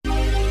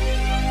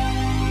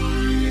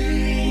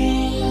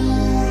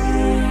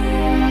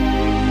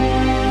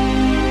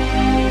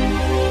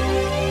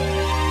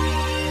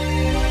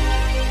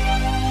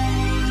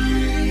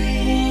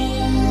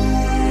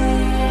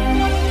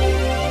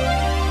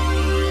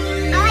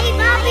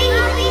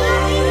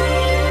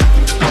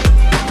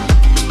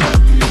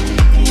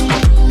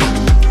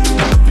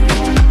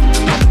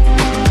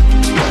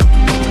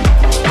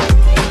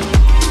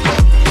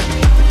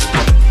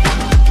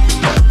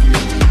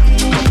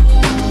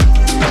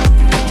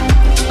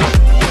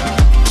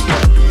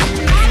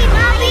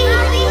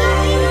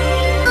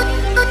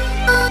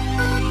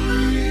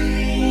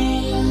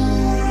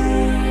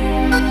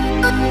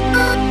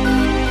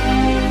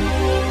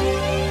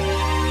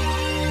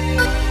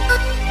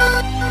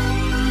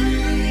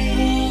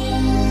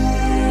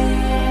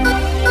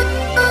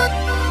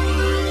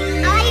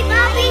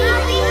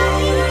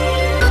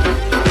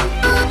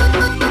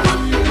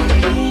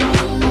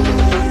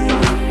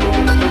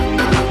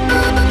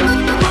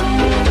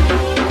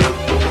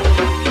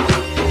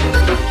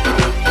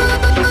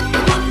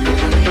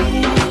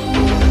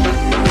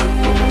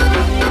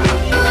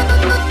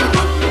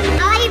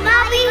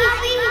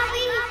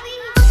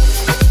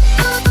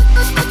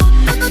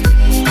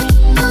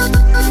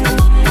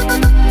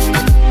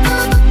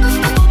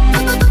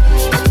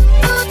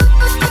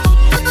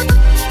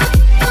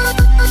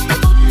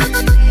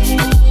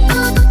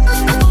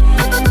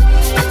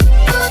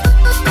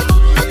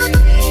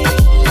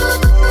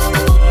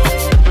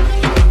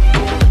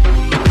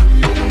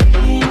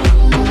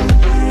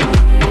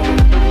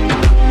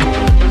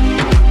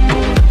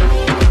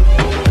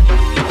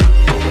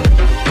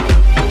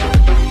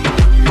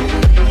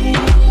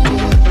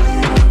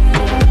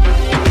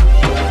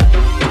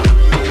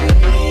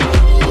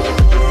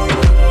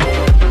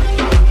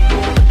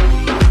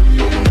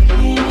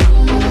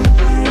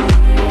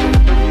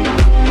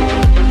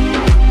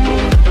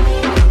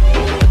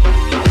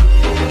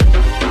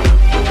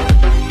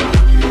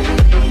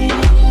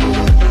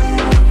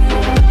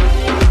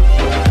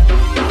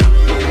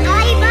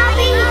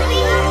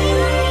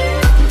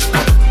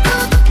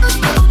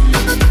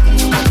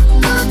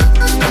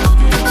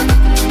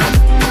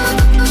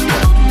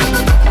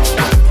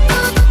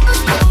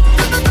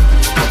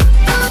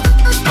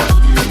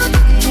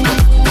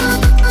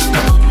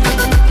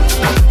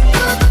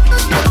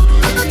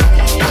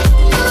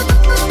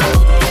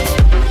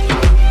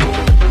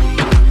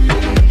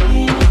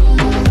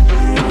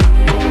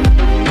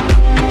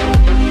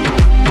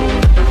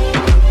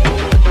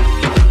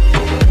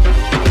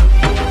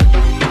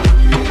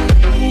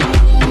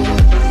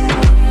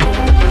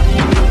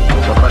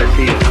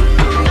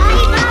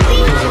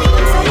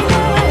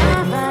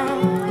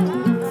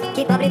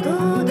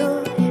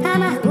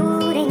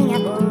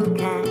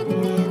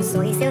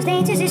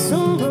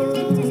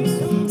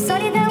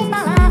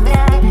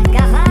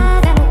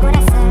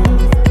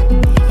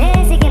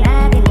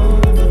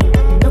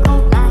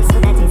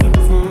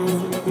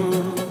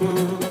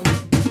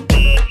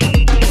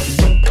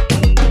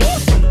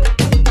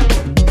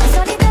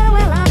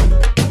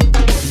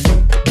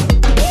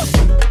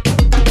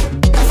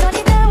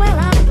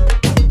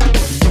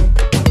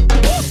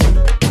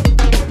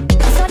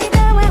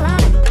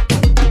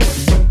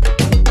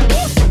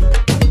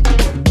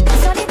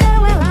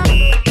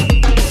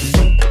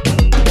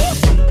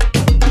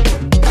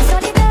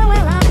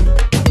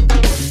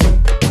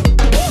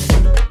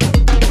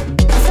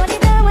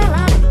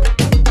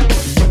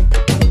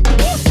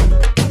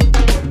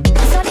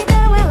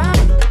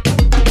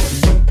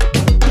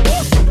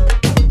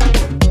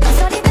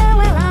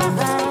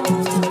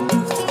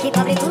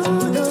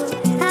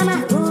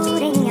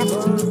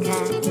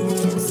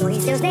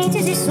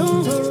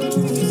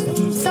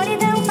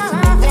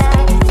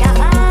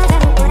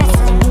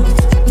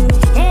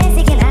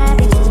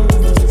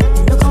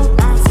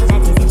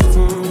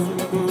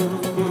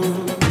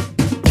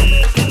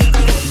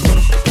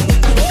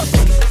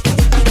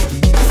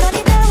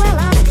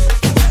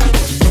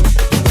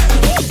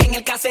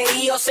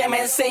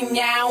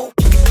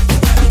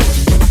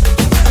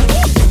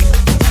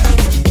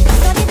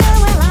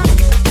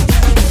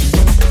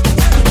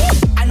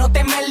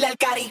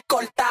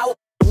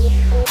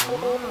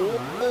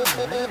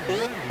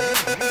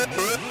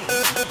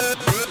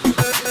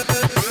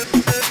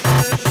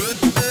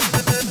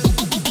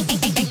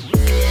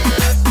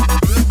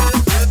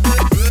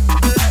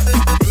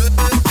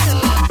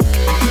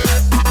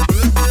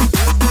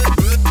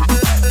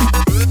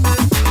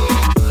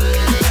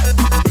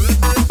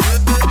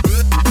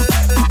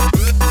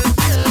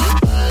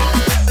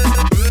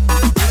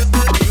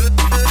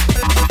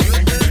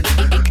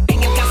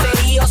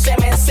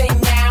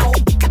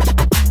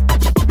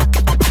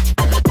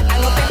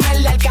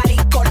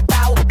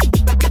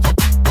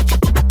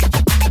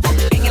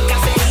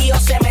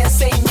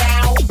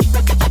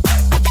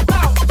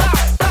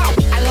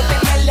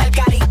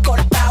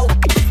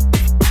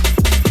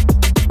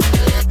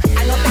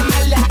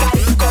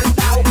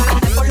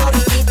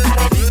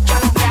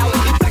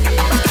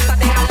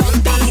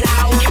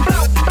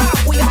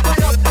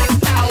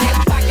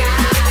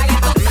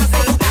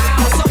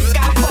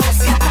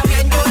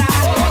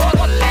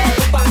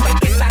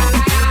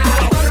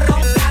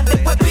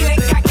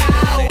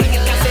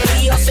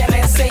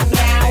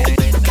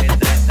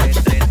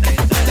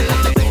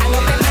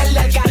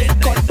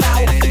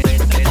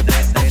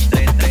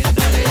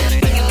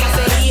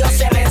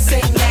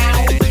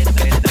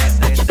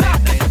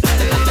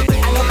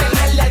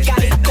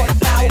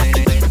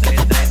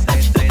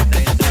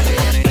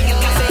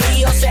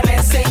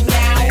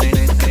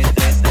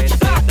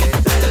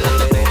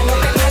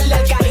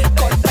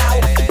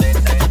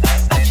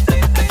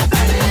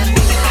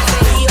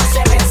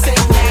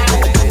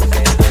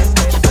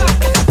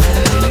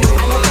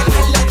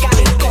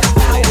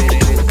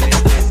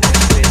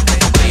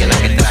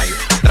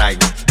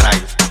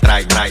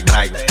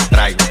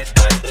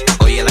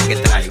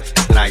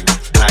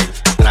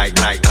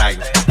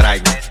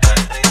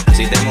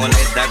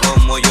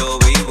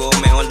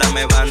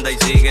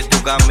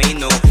tu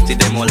camino. Si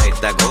te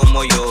molesta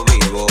como yo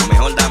vivo,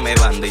 mejor dame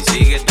banda y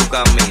sigue tu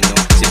camino.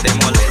 Si te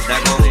molesta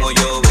como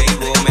yo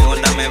vivo,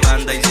 mejor dame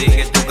banda y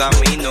sigue tu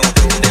camino.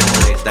 Si te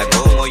molesta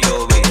como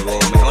yo vivo,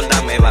 mejor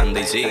dame banda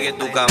y sigue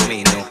tu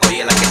camino.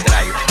 Oye la que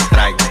traigo,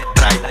 traigo,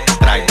 traigo,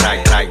 traigo,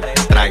 traigo, traigo,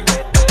 traigo.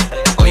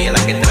 Oye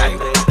la que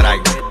traigo,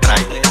 traigo,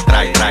 traigo,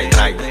 traigo, traigo,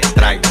 traigo,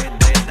 traigo.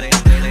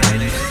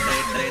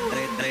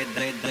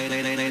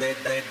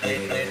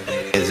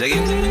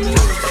 Seguimos.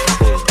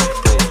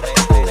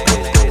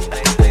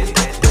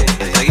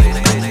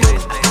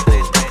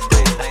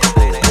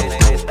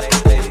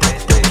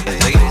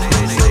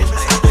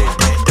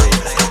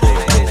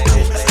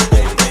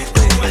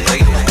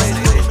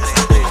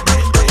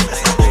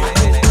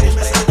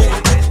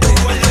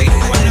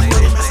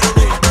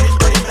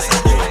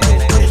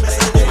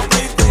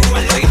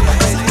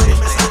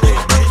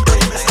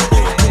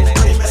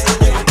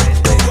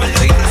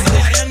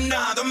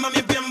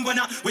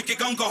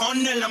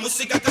 La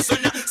música que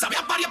suena, sabe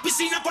a varias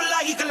piscinas por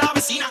la hija la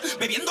vecina,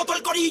 bebiendo todo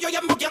el corillo y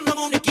emboqueando en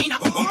una esquina.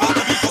 Un poco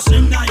de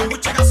cocina y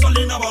mucha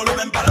gasolina,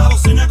 volumen para la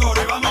bocina,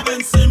 corre y vamos por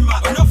encima.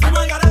 Hoy nos fuimos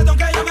al garete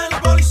aunque llame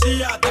la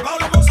policía, te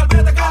Pablo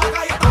salvete que la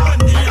calle está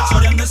prendida.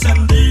 Choreando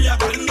encendida,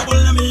 corriendo por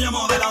la mía,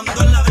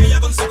 modelando en la de ella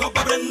con su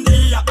copa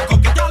prendida.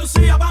 Con que ya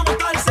lucía va a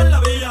montarse en la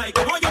vía, y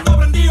como yo ando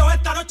prendido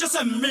esta noche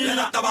se mía.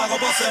 La tabaco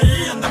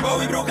poseía,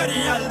 andamos y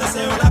brujería, el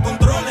deseo la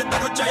controla, esta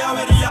noche ya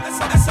vería.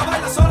 Esa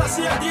baila sola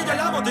si el DJ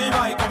la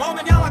motiva, y como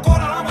venía la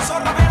cora la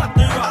mozorra me la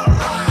activa.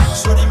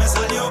 Shorty me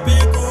salió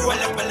pico,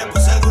 le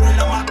puse duro y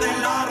la maté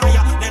en la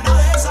raya. Nena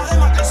de esa de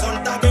más que el sol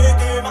está que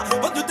quema,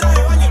 ponte un traje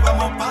de baño y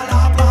vamos pa'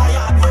 la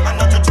playa.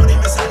 Anoche Shorty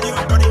me salió,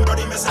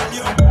 Shorty me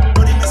salió,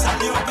 Shorty me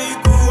salió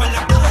pico, le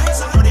de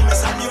esa Shorty me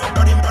salió,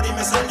 Shorty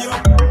me salió,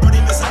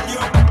 Shorty me salió.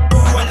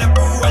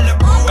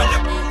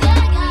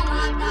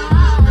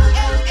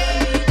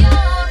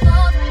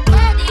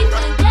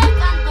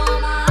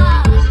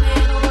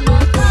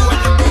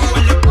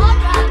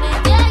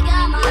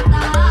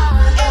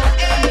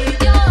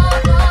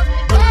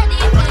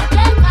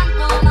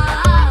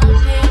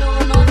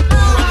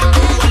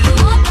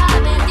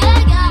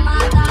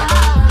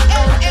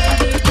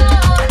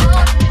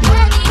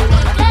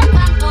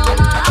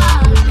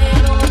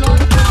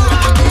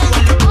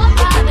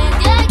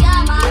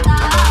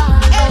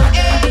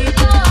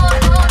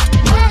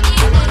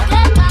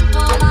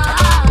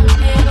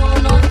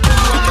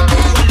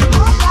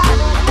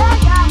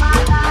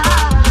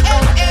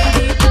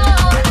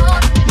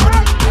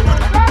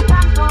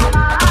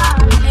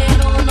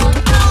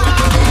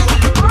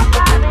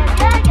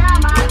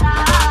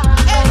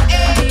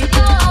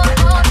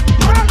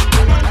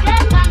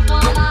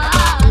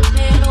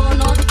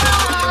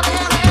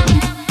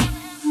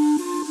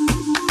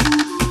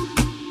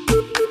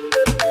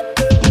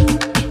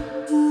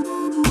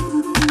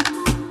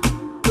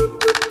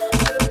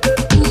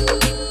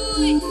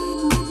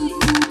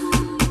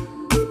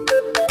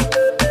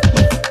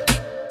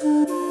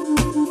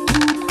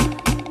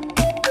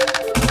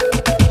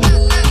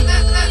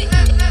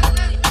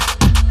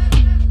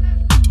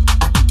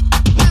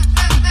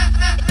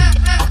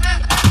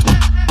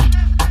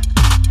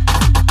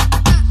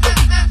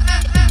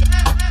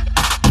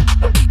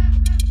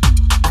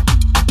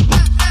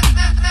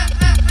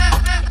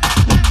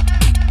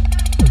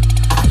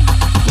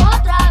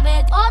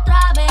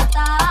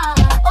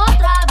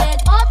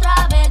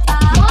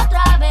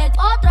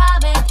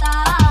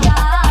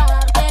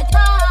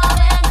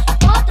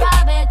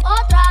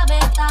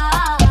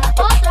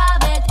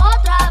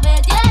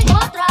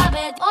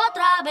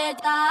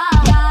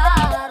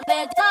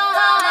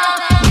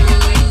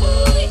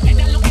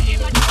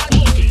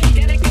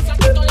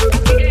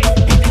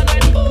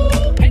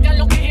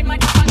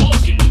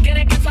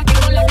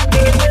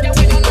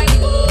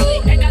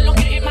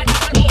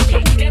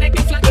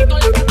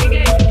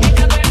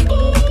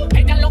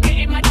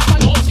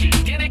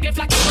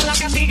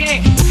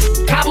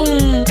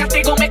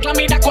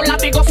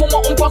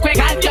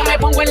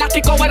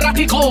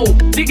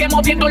 Sigue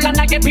moviendo la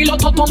nave,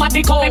 piloto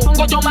automático. Me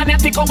pongo yo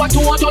maniático,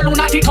 actúo yo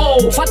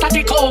lunático.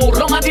 Fantástico,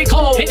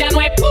 romántico. Ella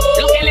no es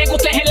lo que le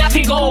gusta es el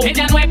látigo.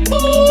 Ella no es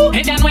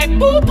ella no es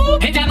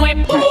ella no es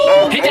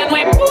ella no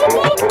es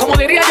como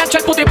diría Yancho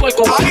el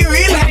putipuerco.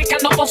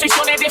 Predicando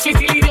posiciones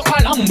difíciles y de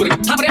calambre.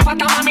 Abre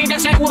pata mami, de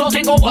seguro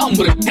tengo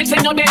hambre. El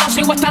señor de los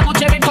 5 esta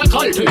noche vento al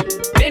corte.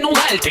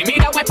 Denudarte,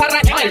 mira güey para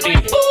rayarte.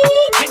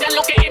 Ella es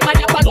lo que es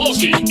Maya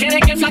Palosi. Quiere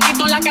que el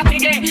flaquito la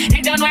castigue.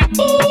 Ella no es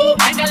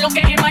ella es lo que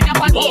es Maya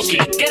Palosi.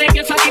 Quiere que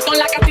el flaquito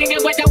la castigue.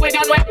 Huella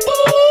no es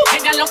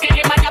ella es lo que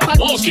es Maya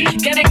Palosi.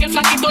 Quiere que el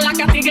flaquito la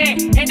castigue.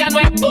 Ella no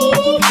es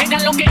ella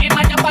es lo que es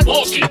Maya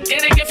Palosi.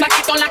 Quiere que el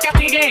flaquito la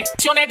castigue.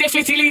 Acciones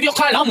difíciles y dio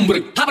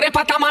calambre. Abre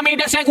pata mami,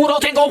 de seguro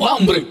tengo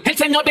hambre. El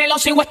señor de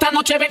los 5 esta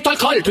noche vento al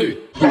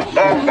corte. Yo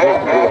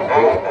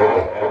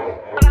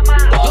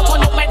soy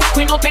un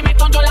medaco y no te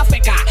meto yo la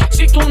feca.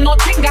 Si tú no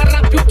chingas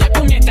rápido te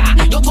puñeta.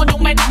 Yo soy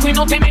un medaco y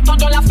no te meto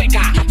yo la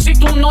feca. Si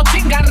tú no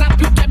chingas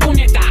rápido te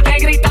puñeta. Te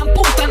gritan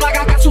puta, no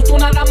hagas caso tú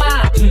nada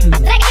más.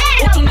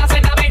 Tú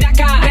naces la bella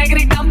acá. Te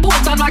gritan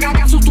puta, no hagas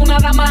caso tú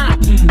nada más.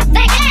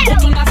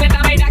 Tú naces la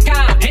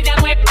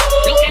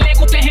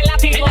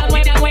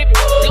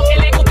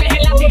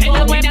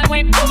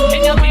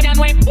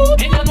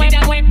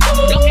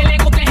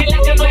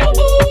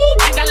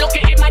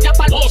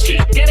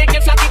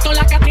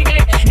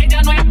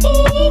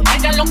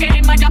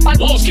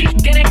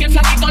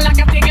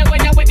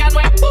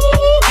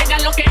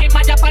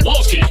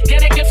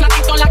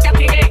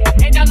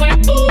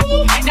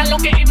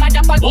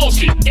pa'l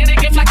bossy. Quiere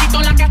que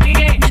flaquito la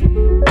castigue.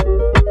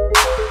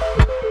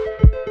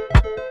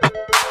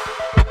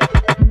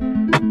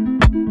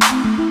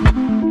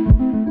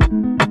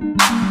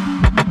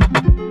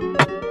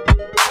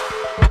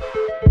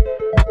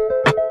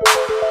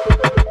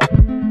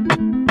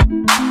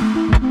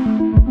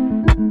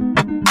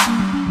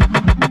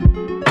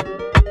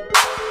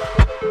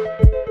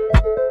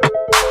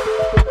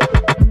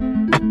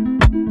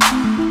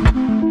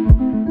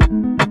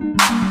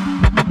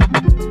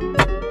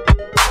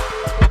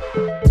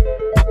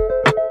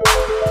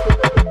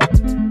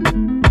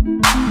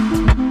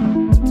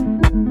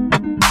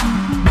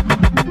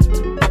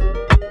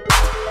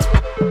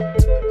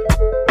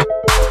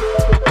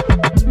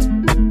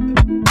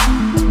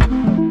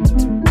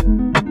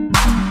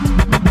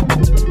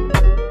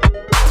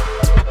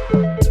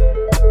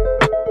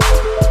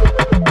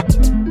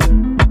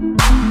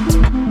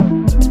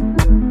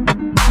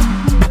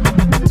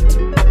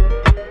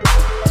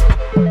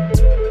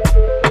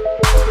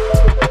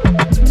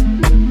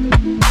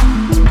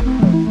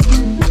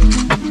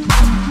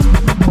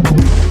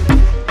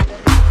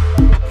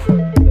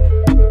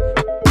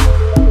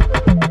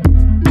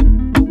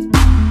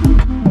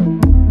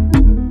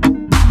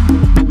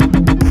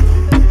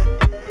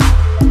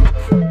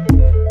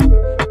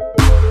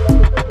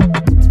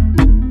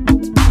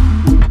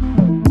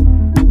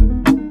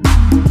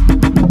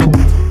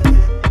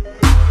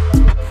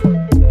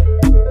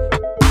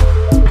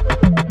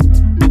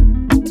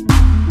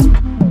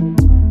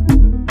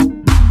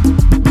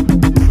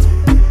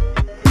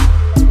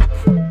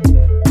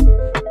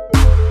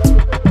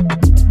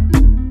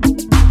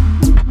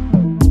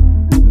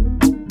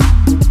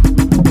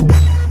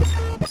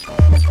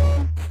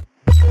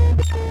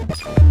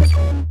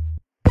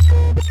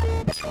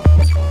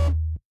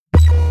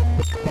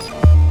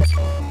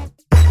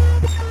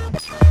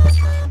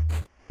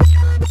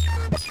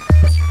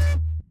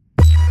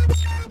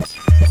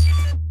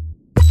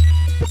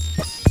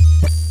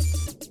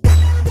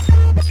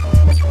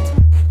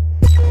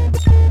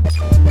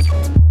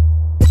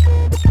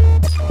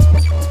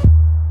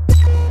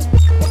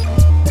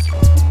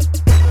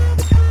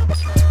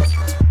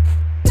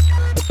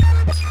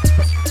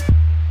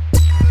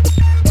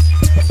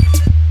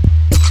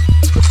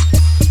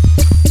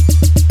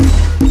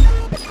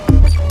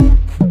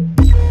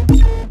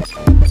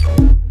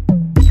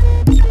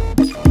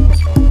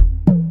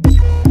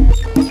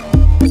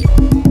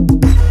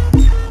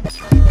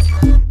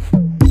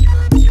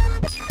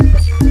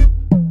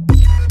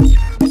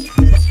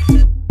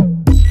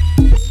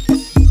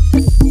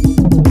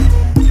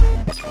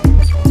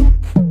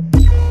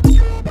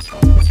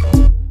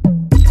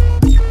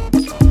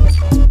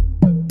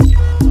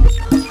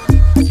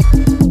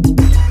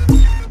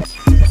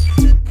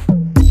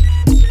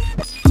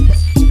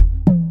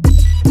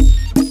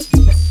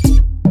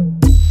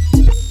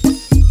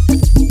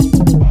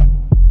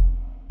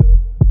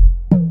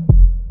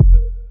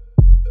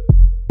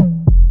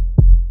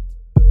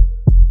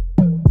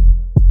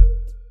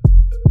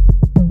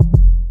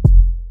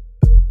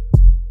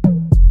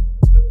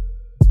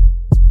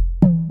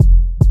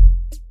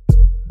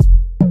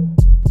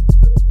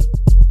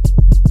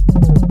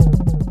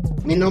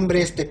 Mi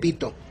nombre es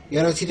Tepito y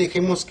ahora sí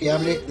dejemos que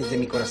hable desde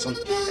mi corazón,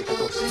 el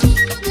 14.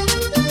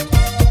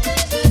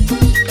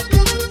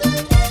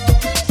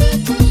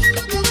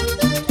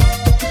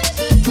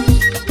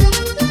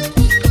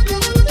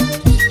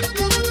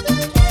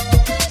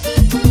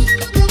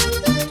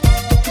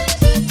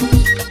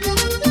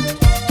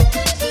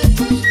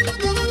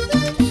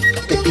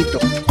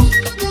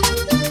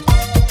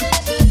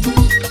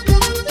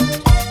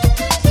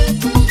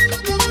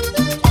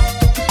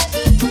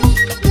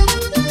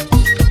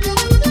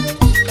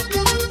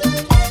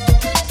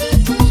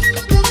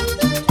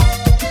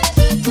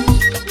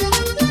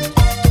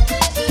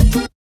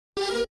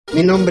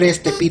 Mi nombre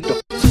es Tepito.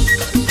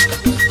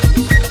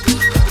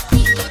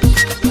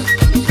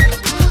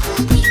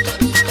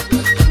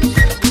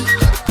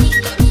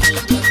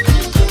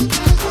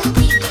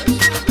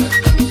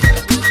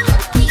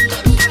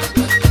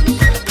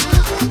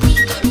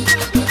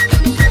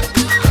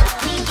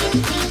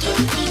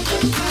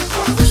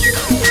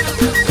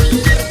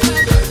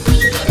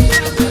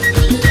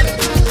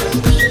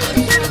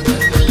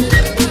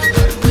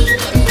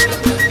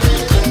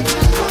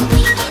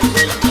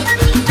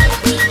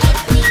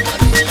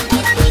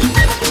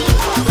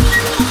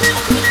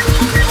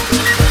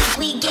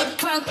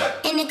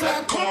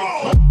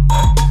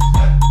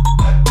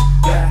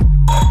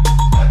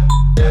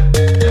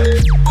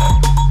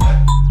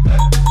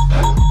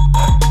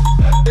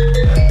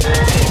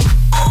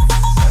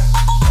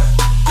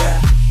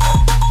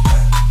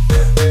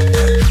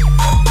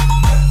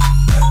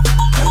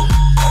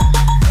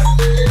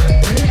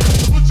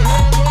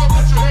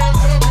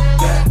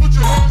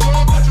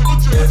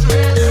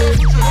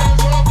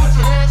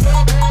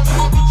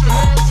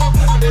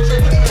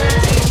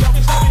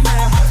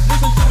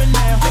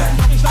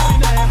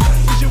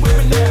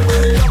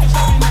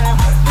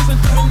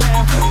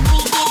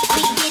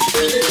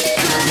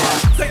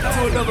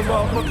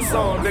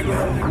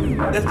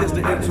 That's just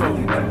the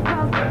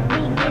intro.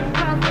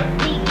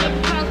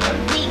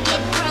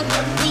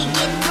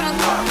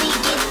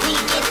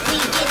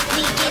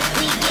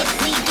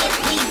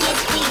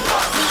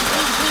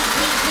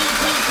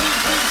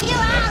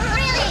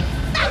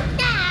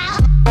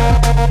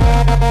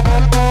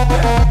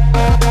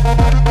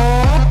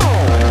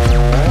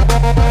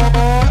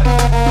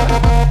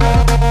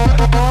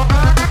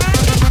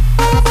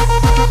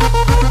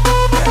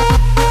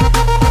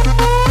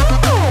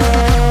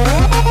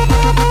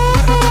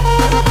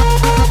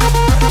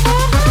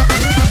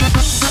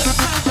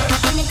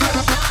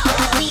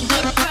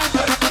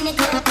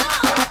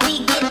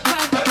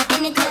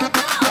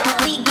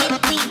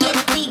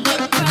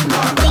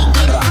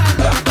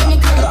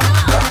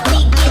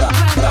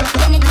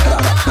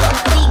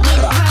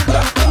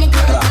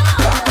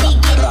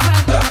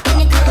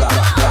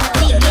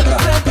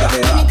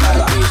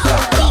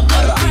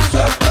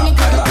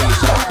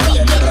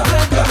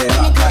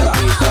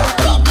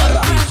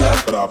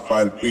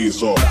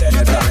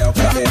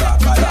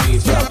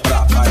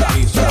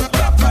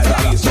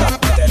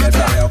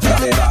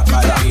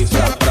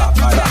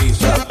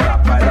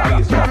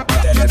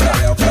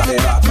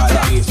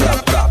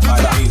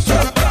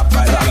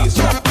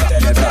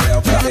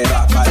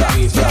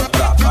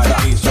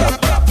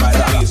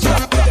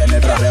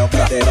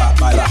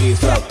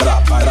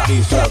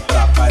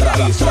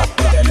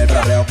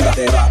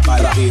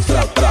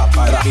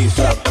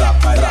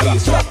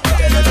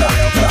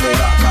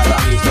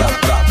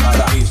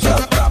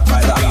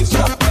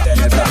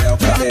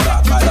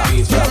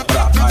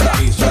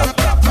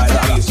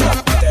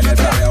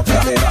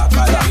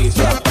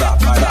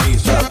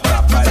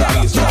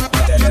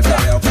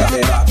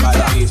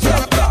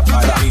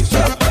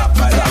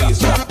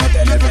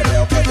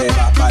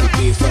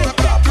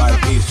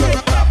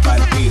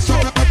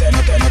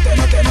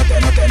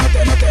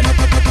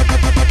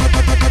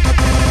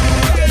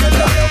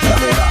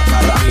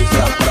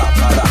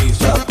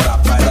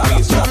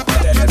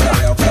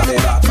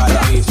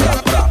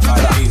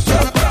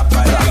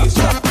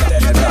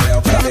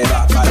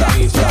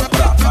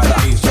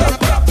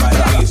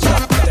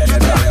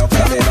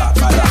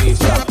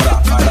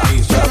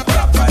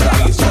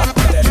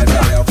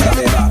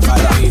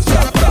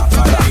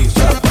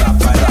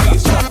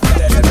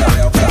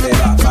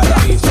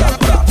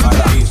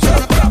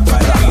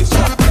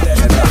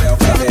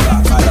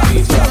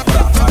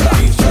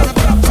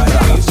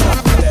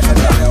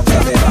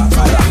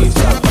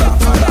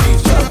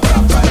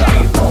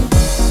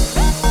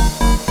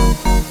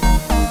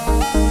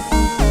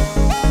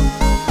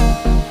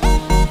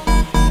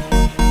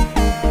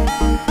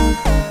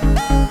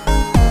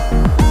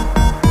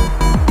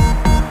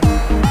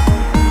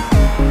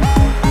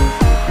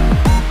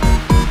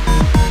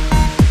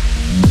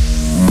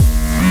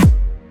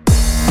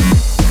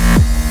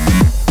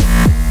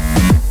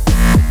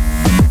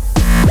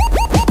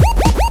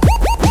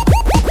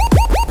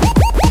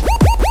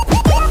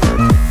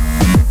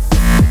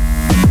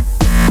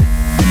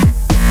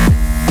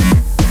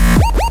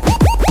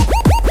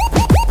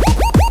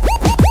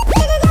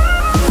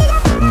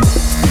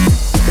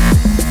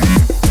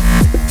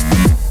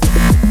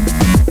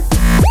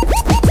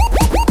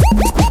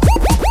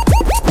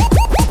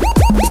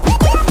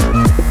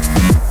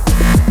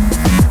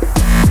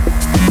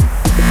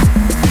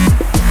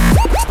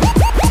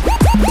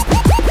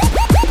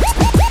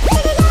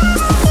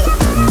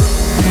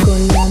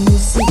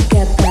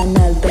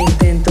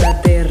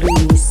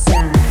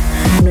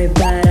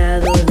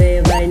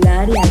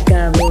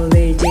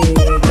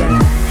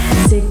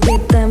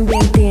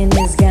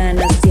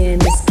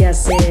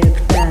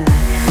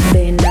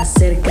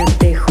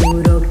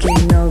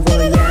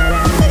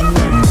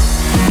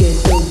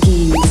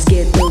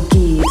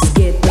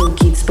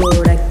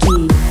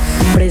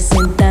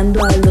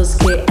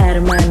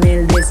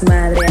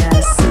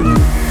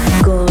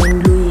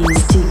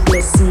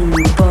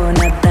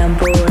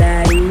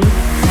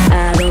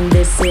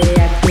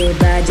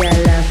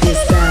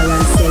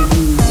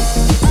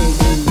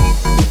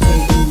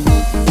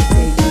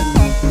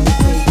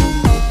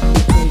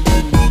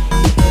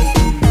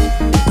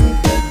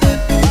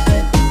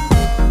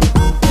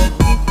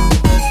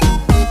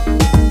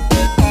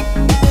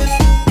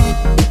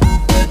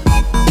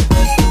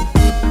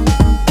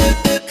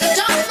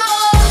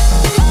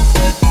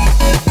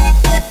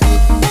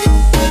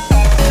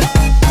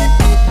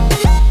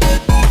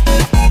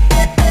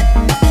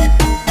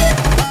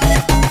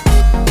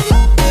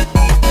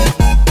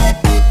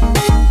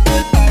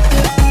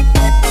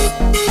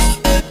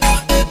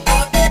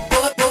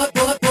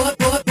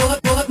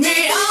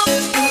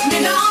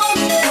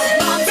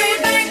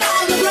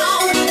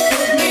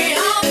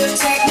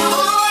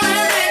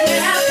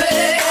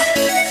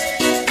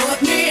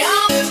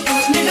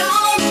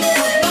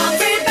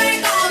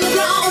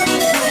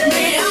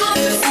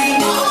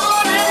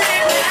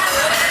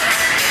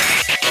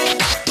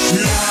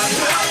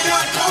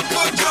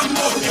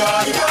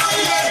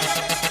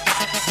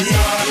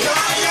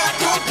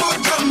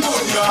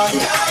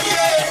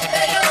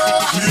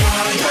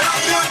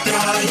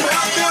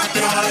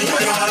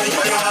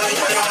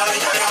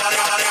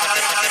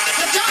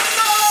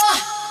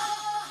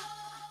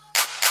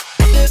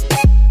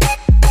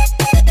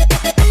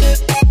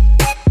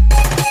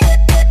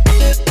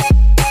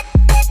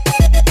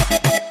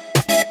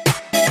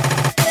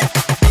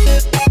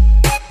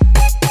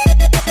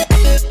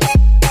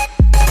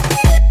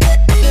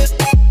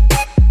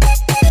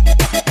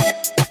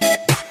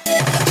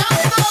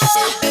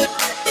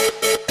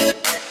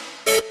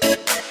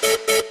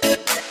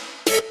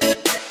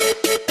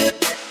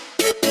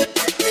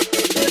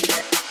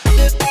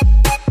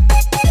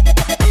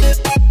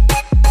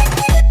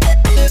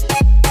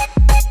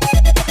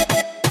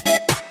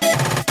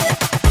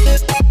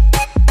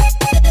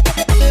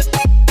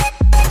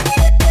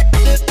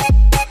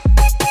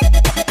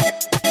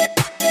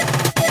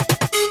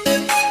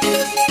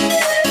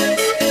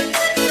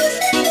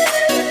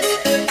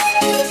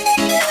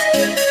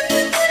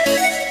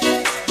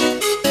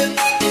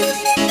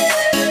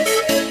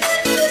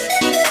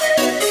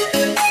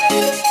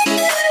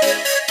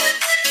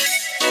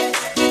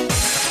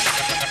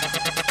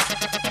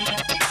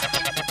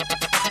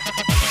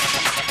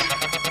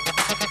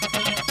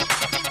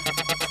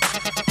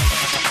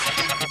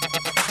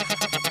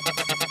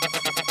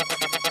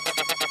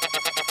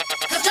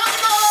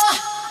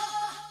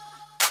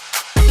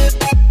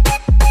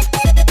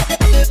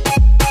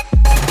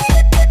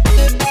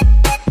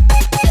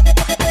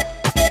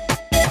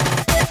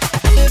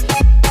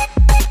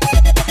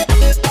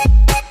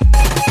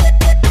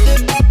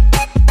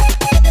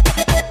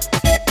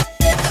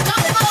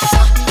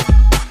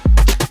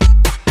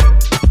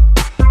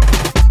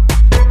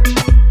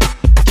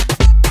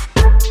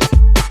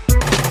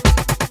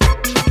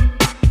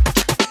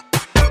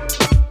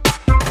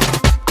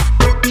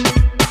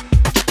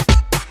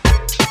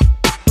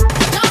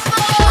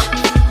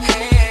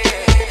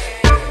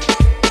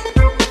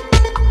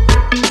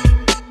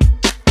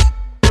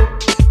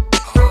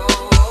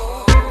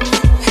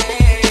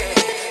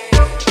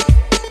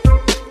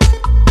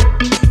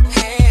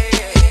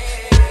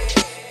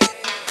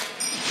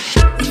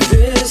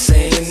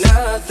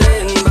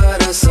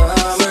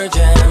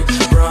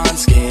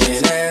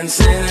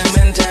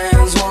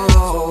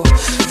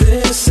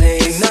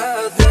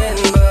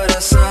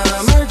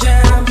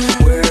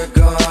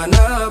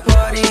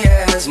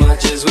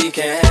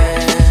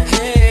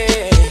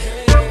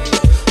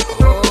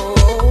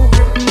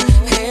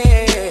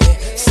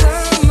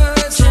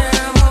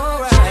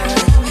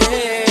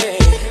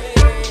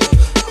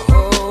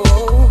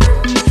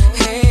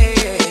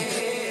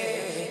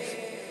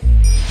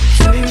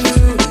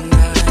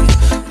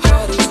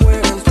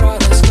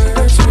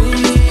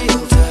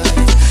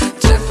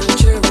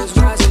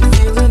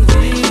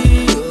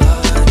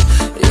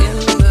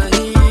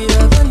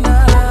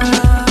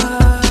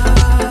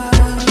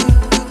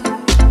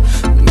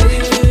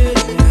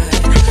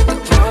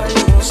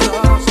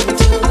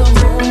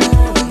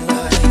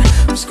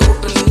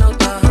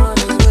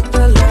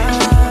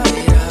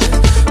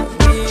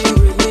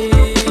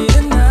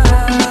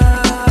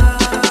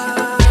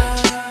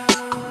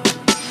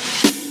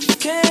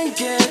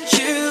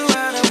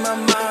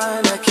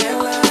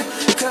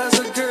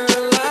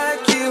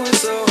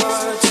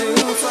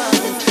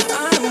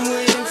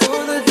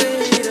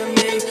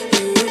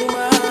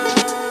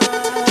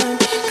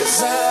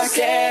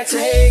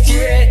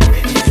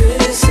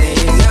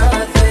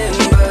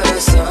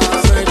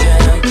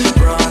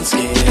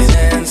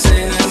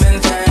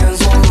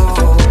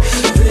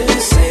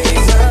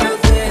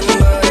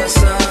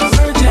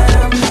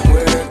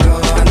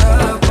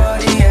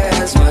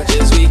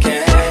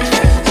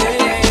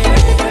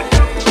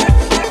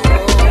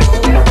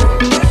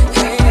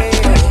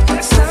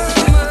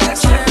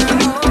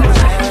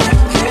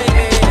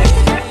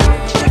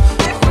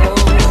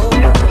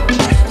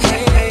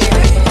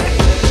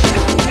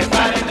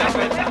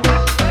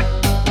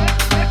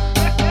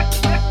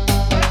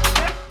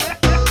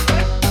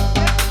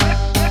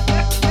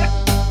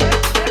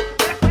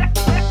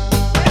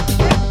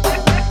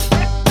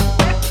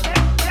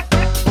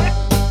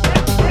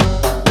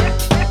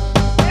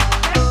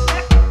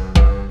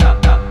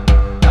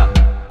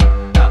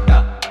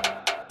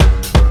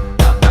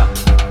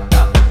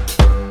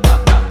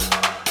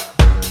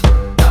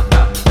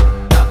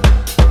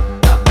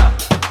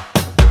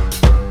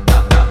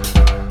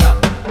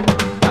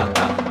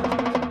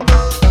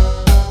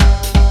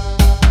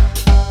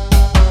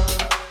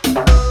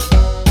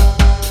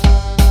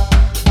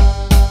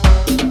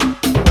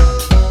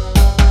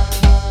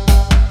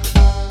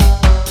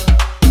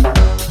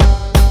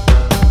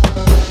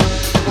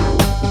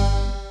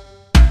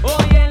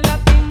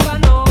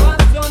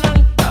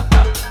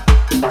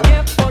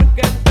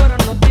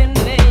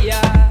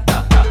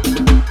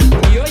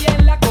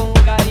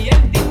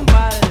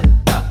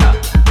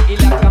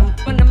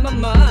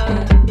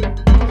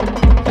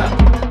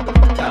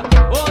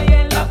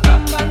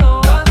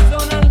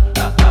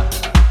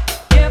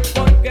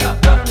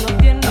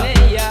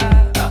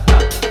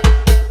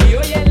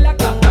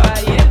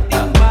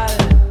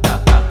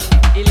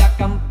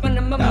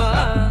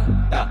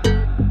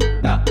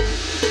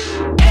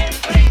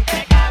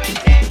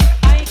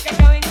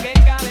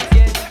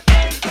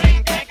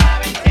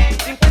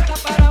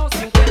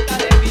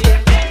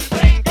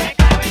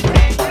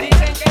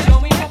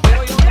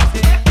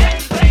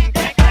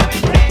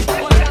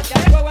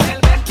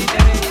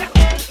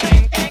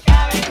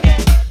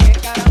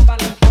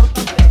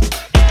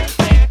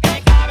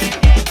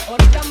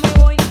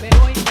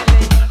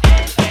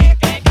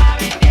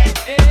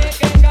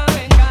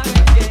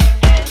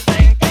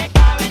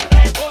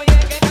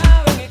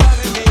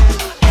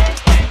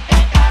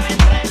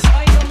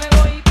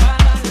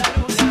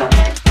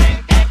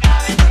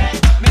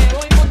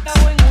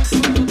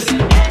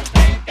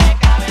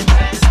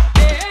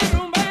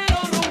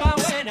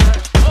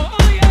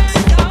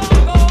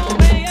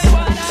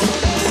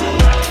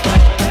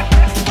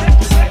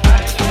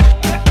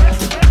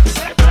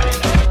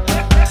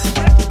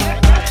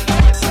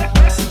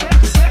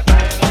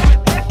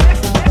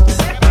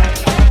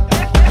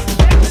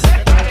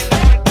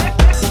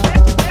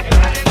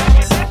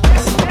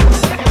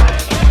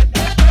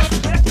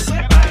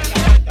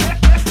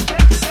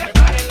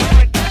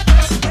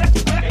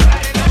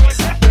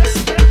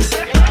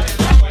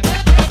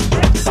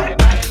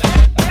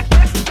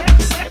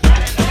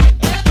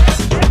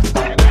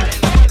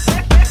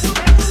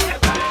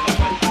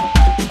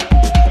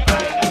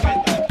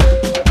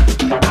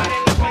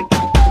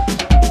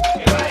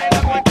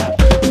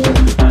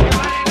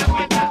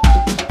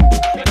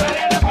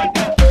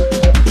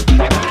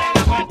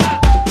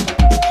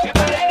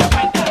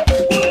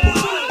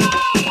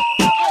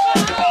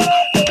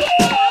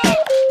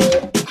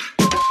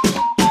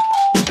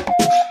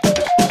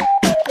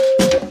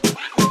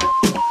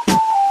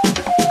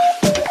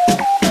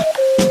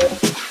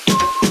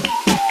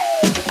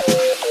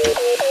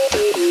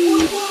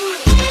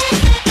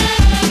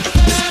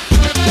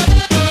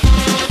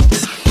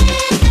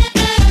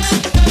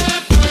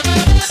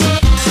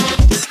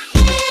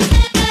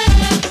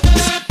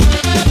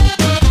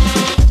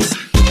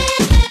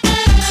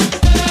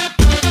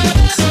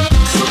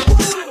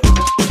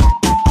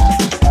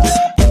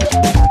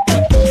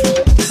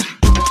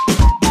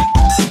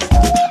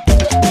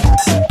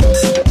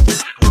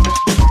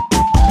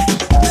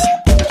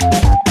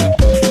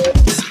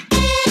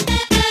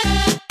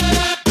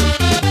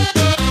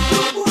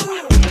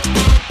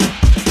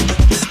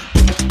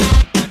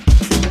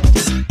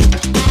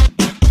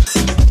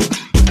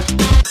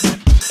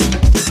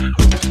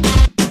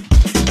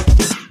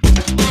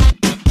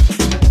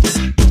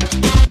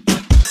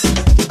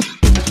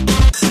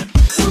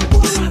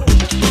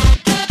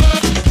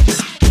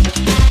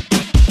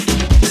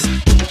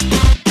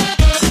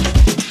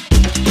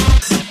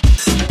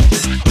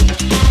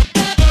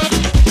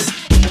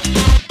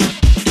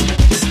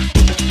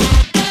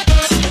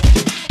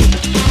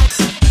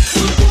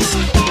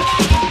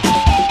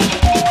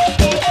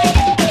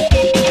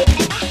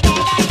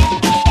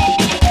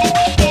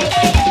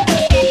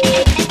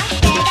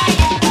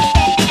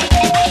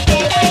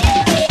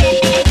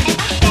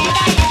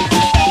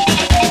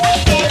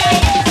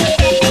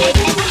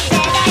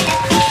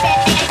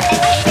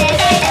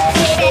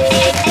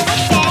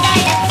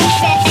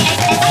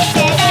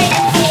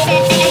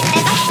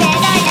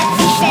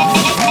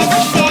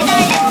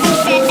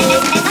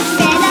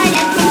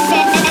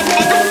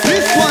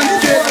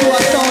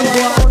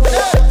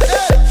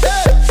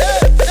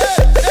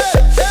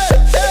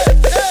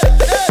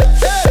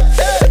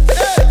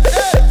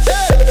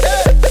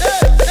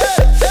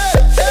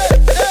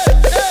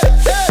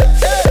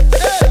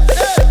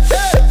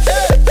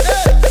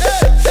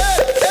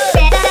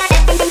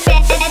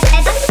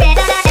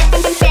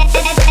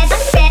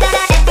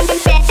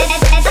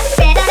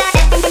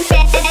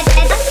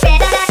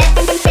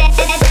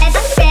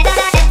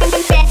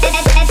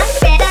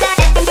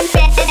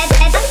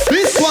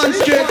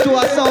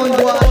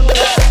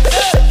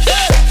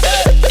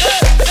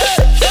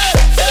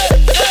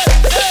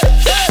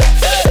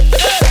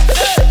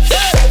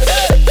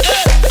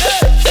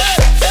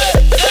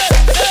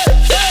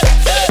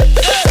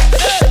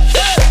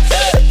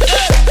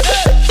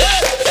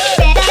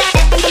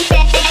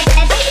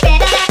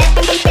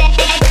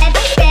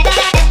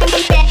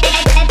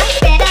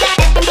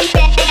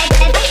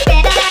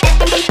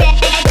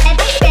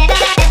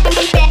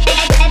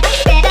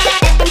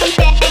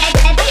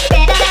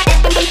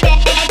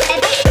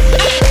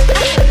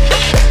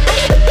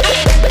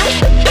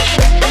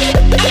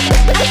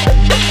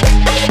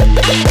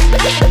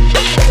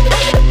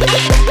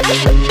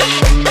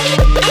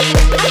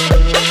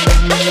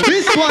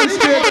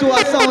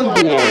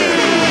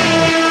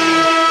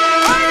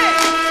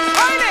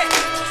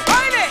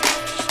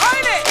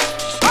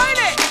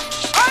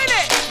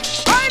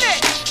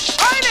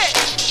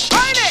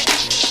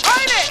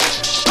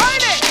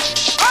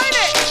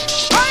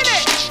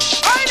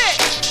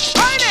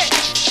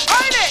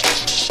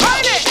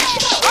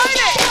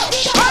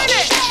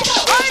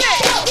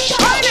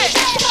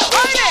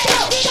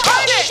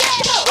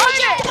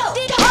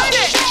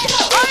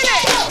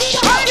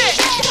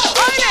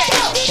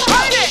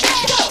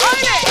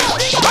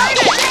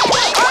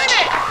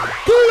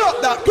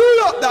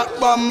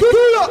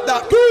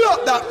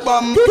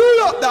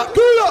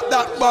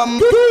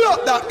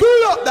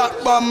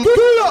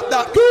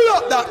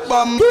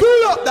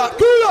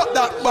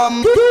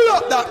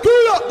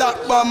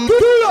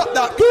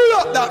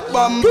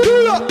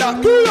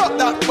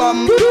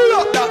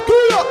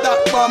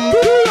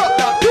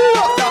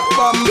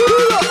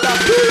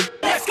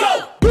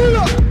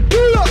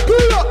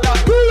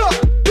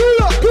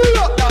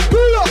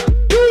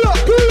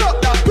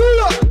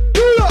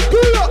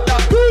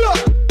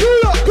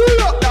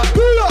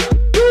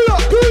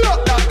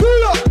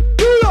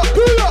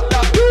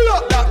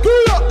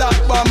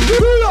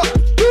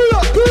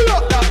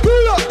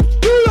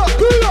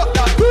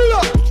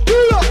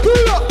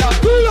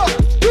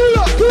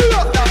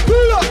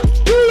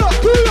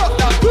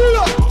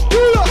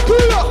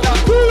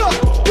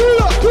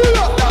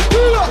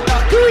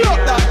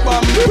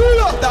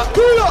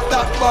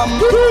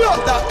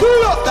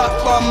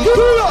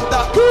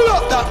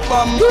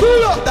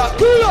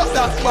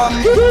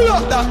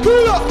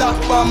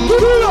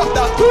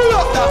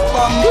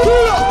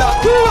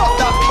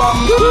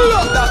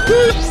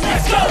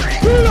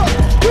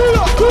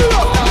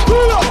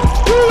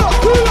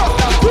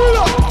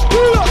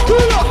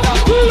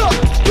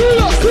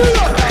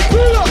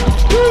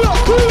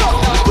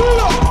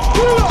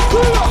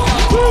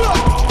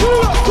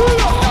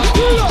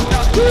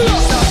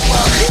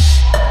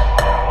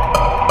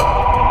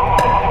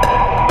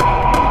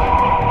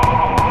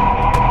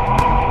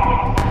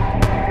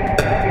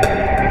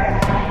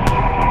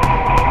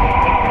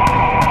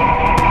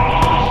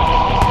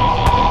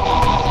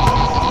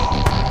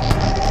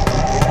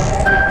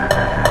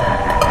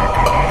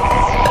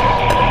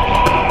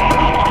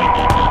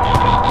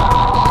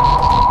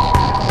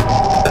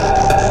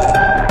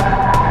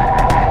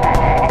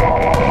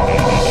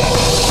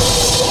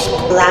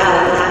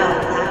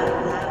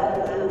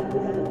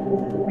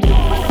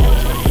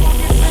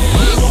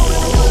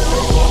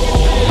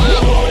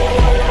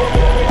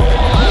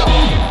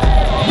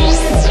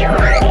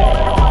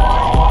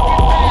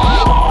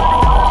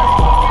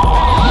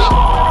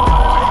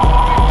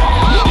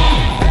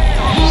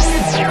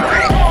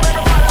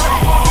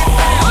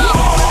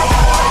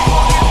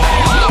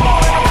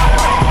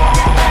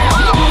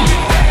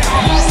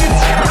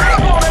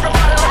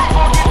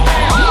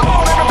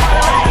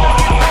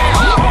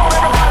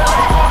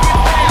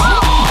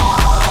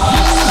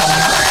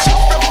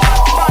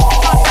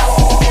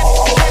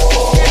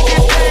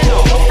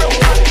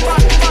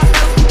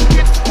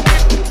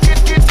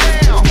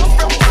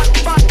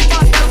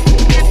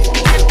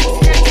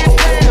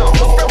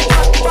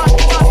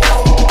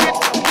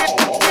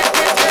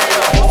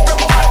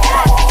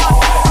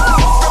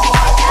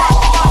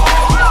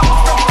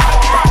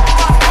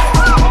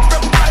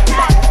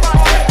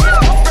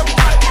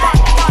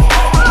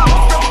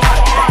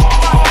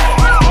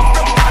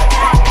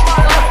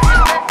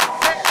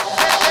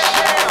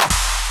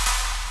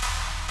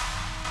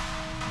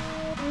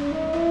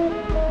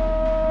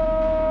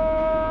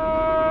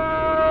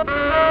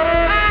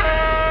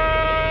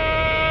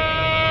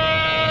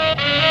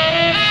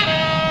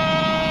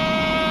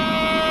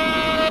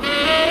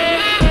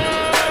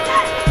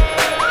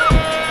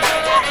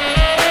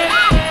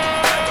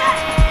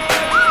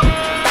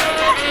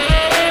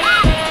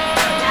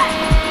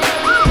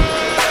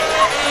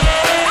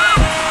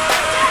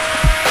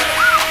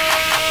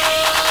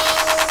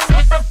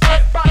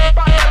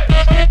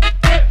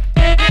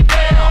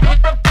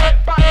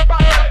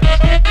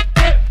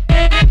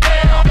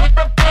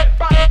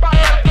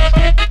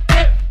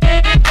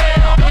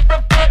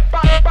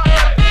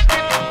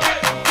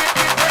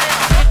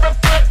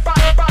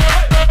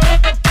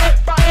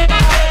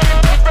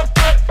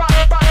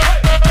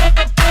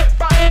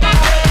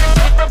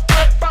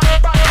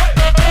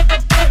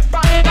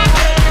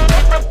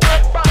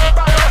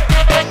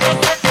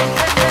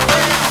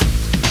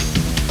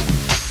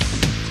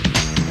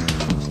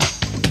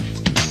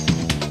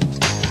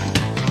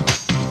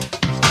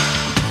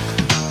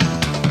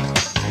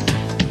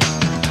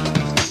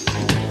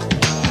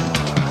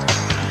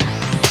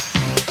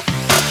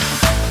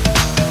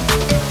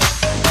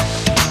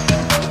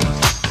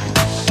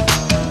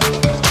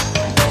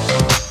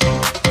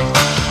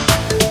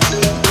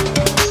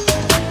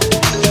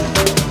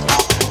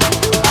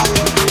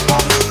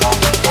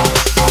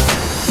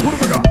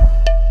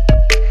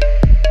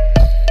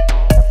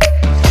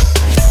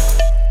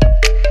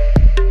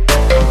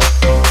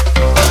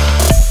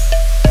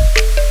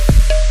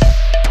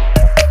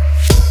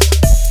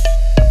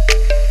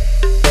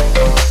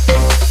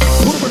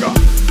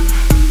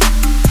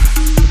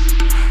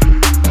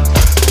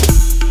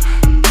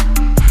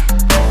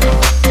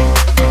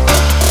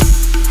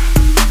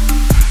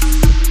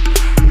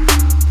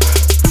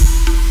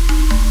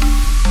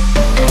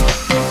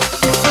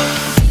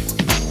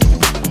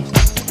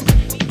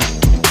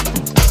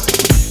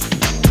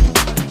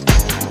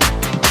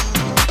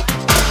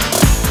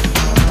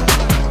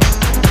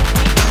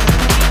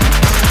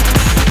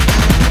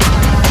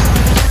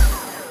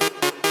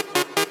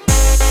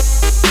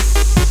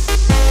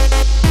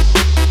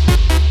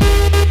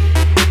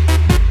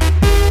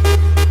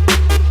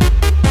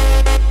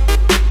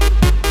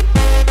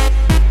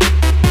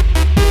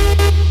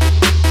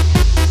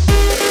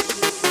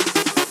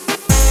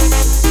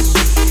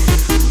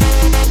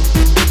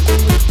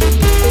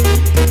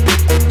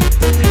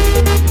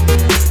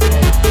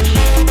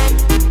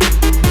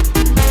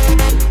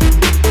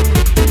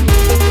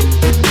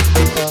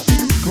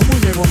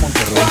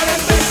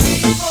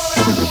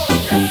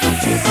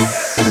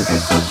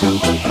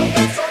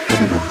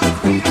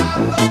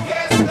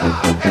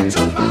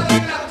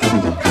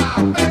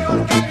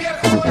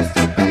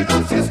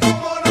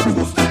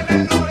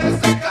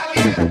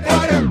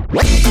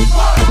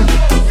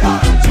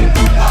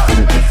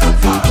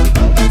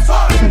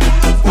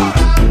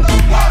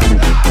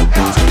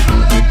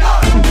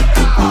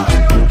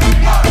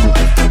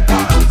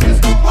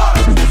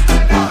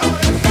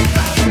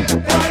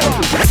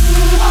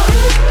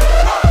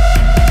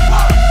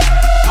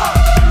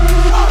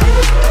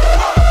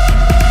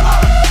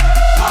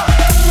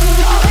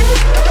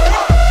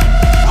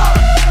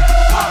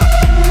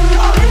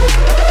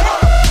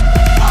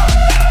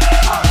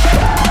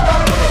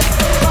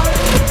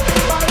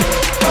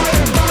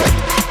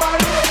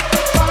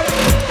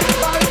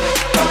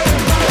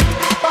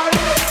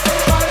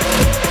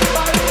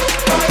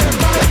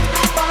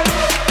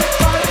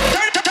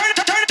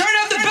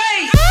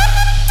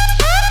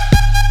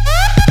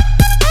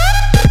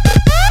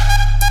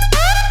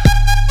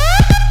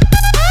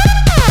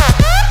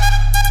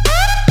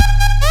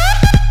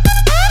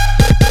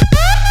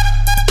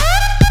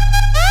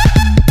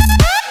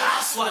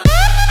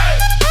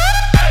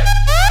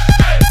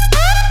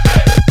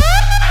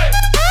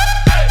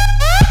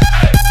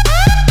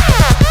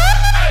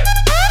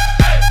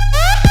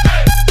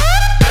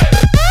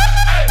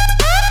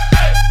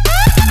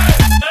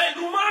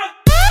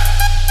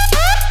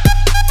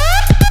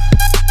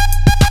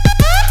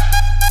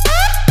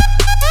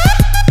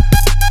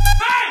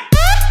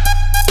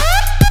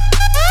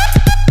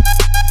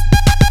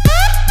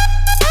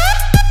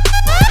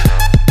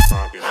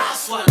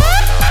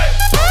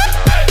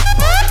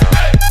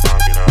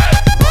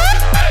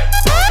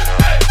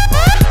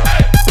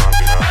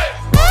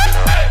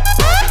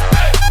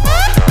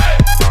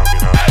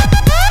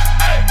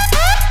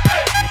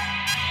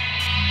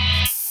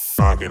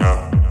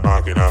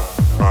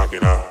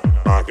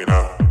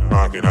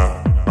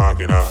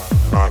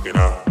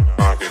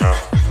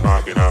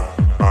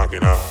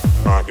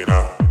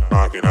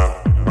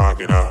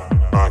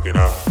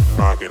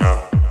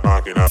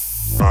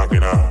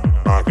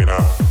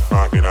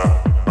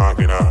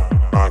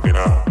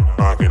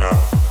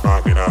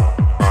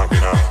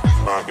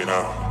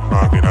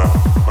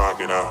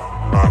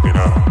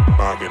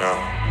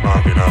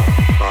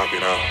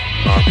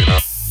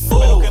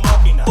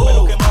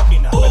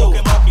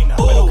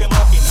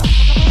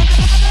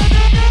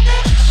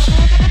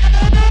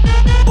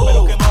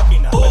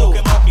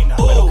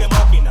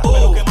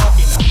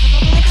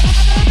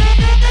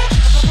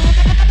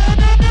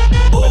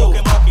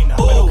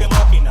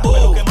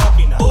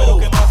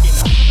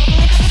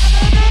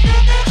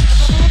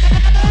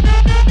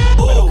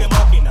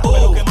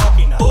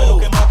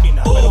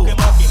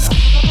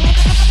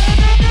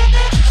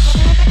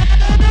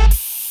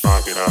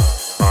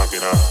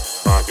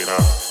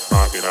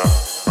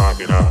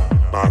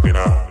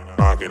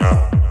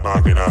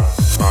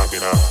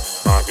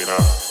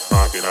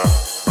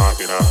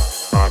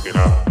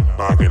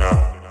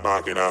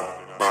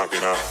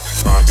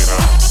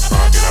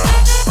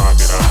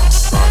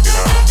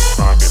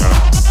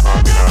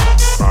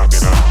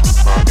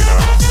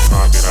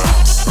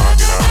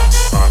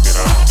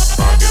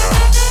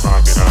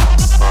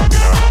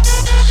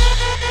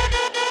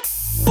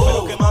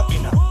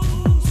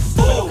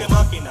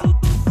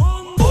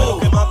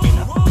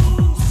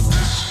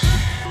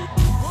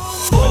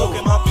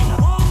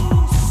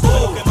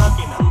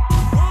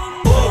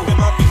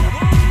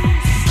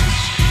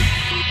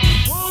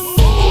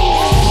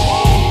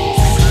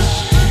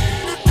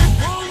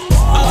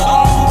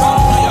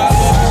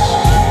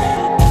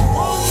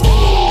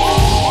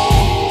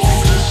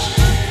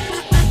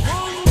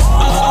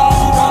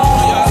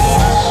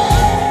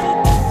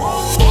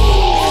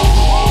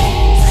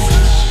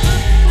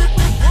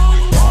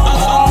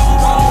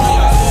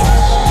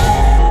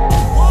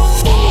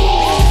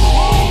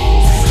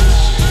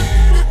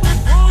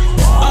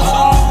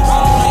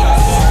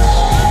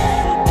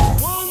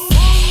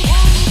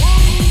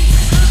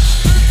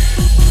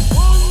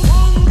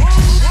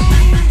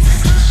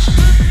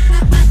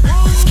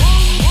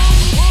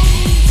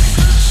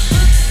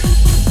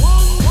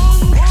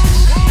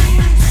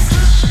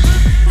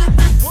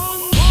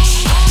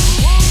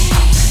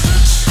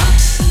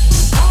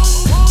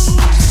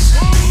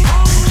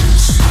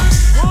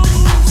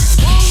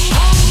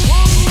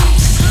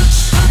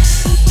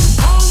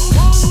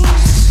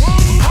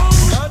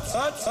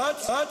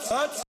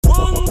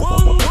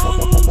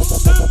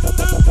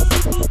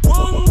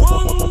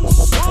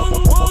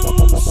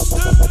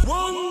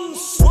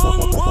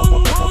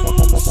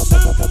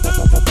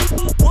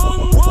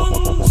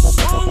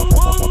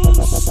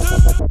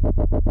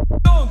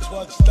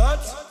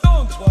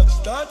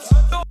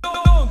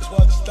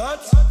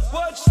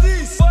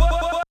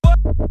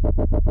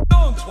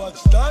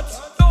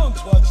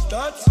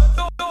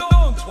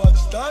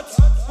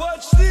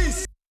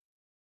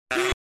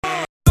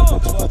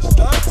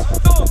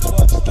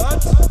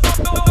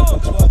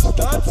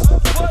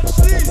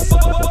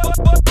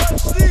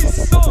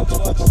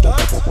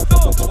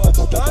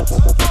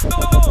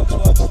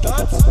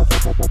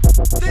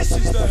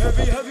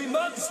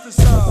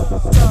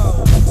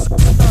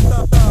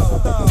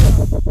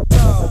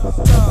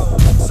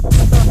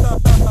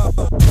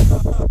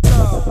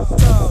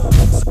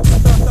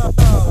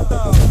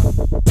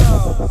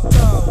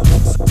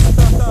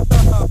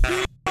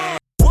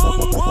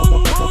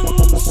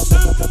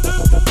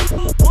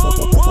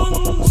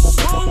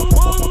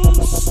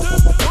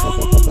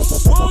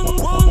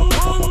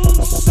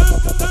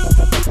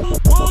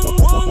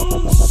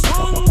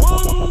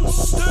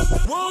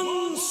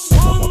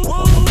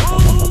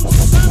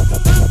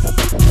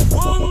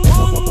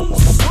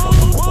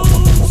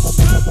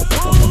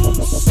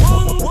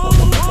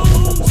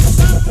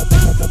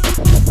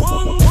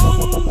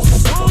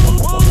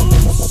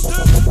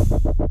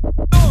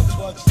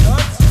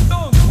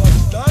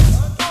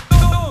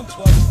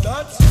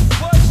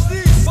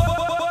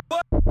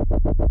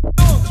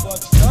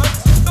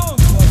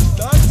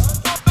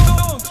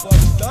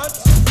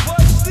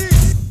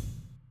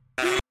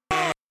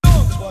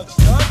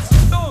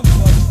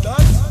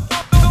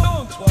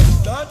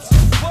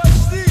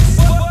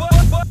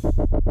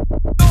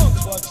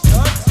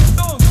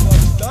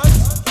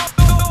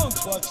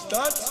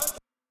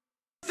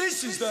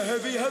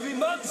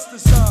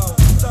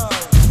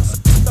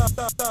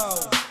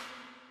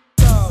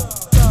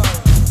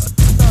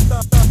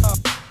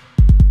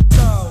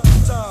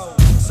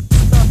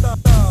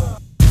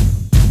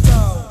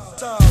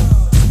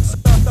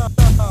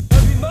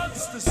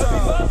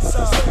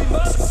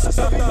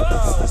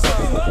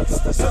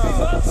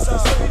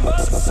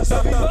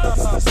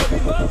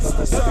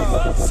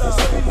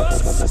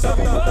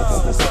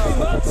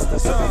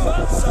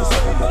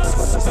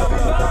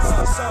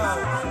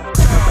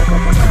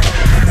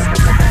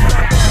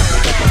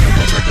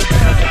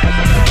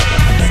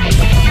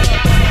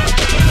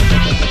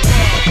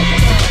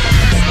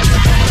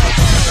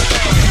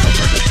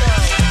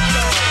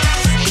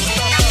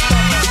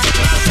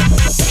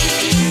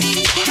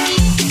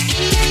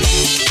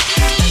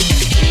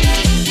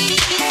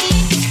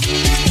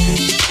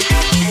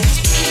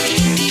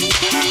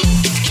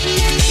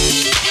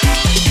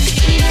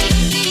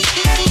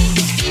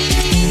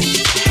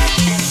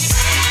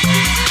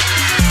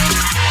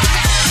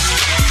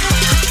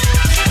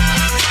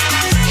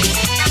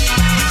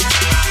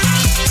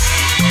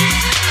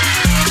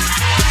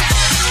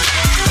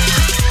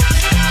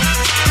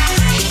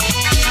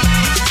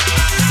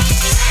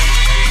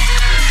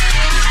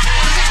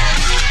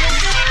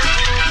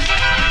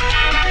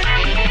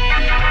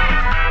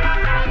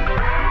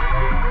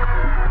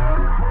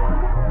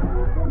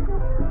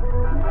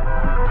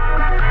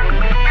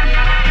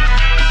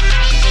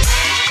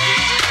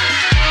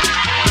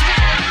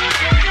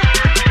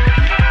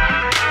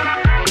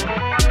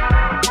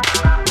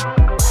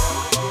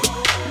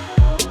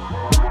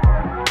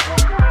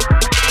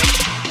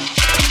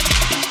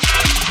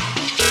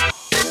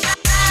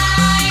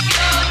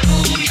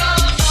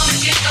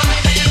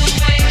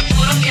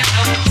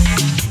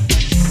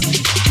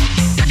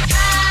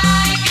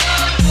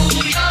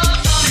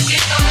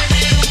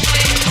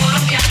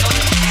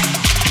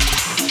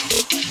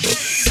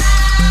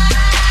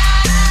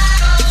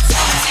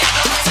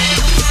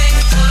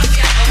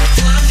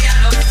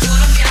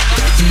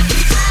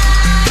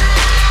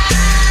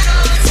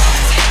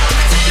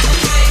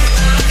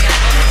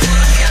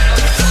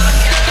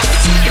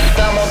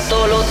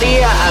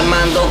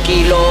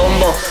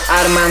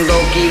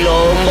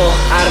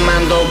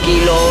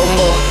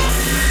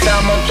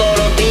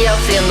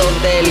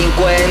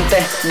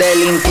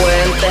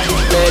 Delincuente,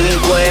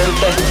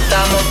 delincuente,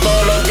 estamos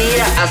todos los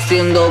días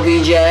haciendo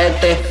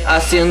billetes,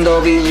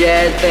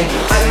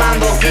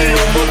 armando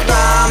quilombo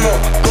estamos,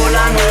 con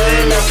la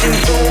 9 en la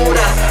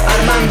cintura,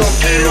 armando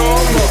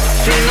quilombo,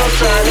 si no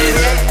sale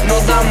bien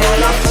nos damos a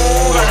la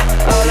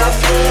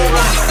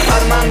fuga,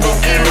 armando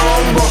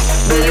quilombo,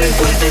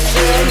 delincuente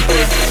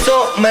siempre,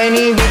 so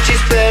many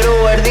bitches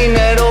pero el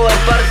dinero es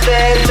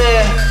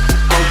partete.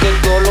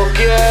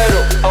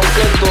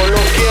 Aunque todo lo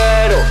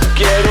quiero,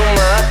 quiero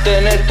más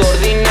tener todo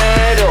el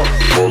dinero.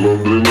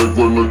 Malandrina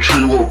con la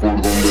chiva por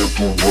donde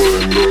tú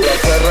vengas. La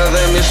perra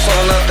de mi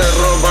zona te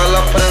roba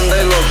la prenda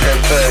y lo que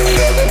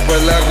tenga.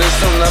 Después la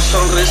risa, una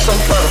sonrisa,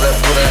 un par de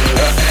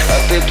prendas.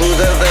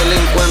 Actitudes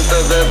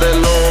delincuentes desde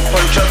los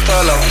panchos hasta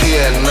la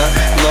pierna.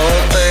 No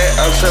te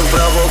haces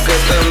bravo que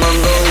te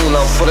mando una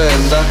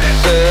ofrenda.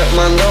 Te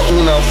mando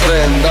una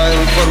ofrenda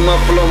en forma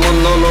plomo,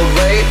 no lo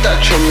ve y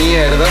tacho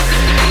mierda.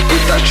 Y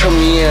tacho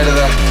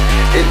mierda,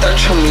 y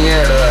tacho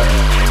mierda,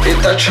 y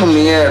tacho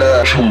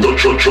mierda. Tacho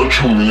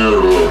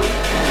mierda.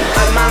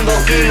 Armando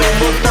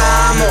quilombo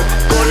estamos,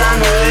 con la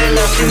 9 en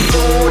la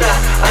cintura,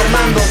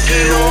 armando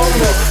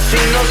quilombo, si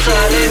no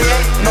sale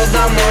bien nos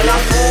damos a la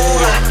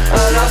fuga,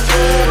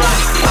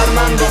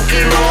 armando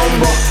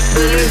quilombo,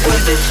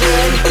 delincuente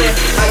siempre,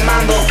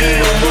 armando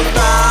quilombo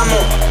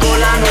estamos, con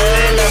la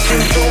 9 en la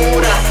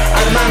cintura,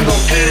 armando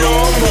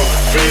quilombo,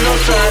 si no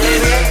sale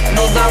bien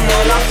nos damos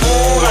a la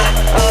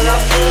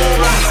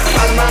fuga,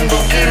 armando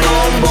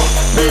quilombo,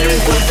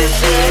 delincuente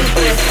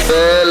siempre.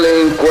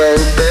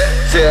 Delincuente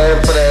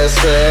siempre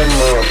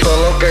hacemos,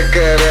 todo lo que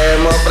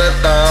queremos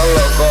apretado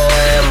lo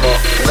cogemos.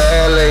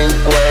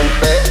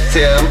 Delincuente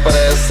siempre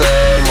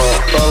hacemos,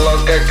 todo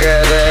lo que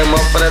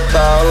queremos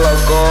apretado lo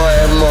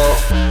cogemos.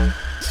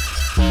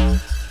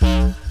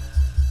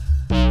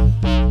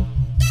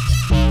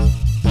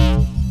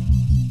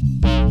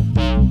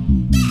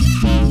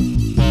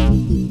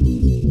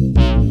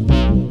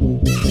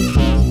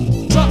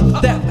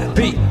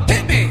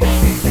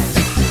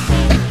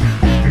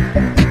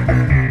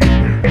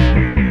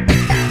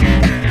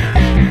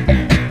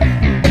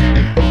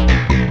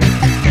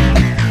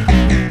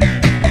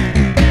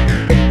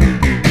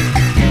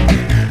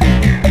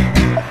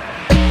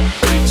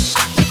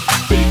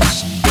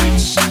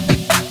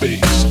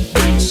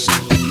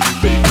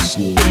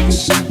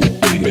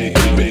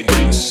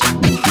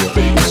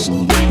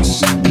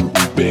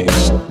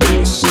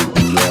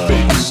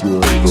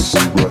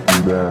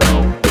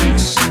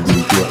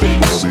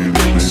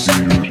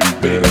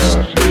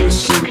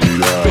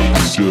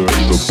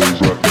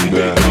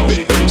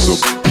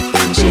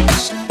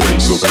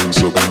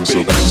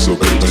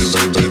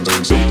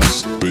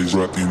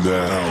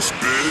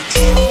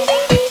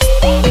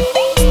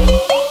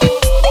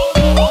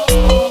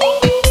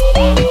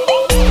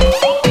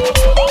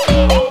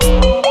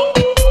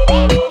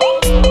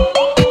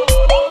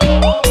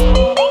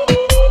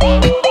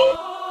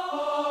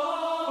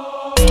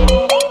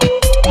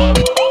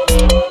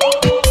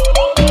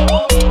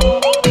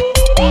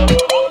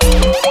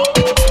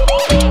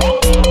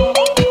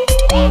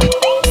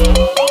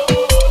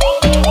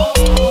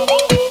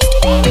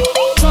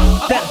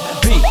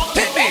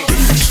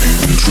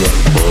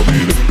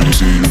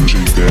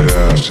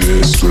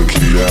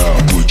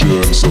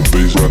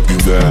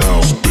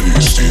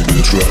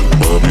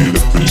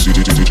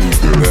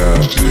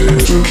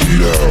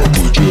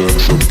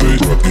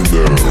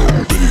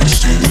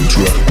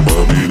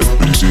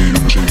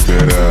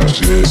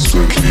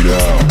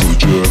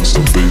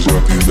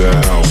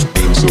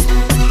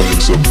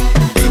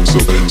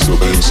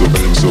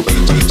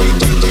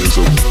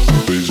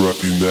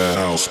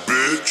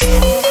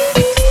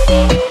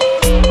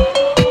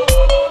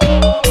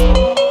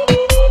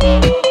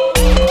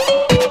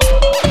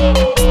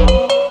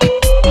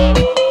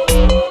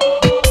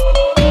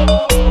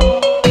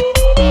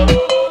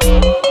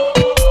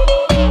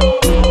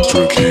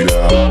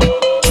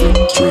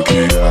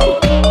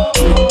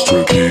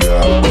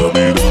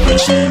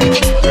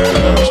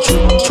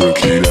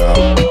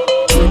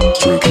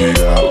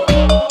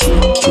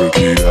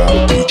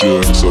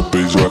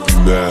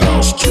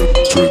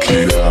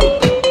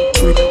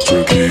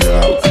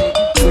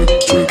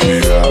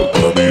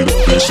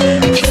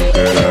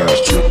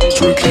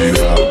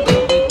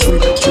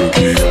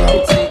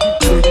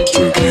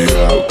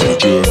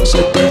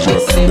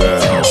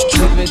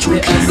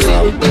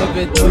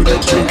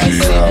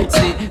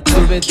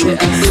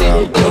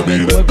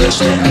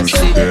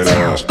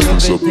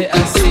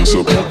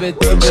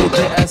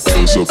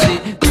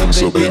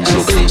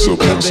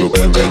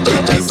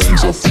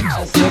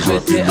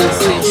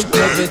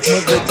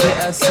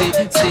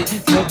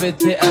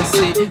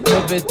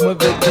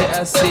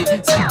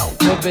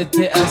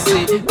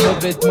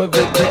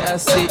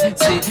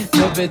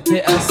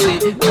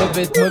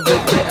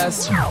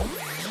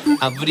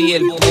 Abrí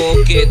el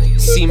pocket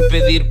sin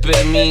pedir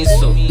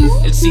permiso.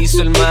 Él se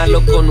hizo el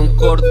malo con un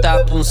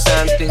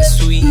cortapunzante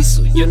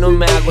suizo. Yo no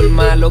me hago el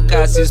malo,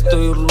 casi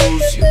estoy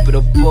rucio,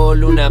 pero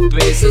polo una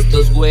pesa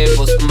estos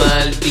huevos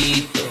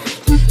malditos.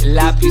 El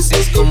lápiz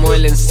es como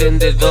el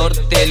encendedor,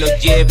 te lo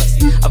llevas.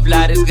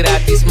 Hablar es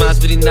gratis, más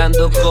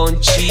brindando con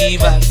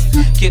chivas.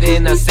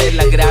 Quieren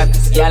hacerla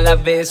gratis y a la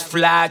vez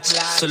flash.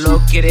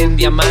 Solo quieren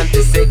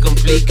diamantes, se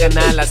complican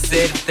al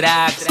hacer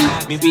tracks.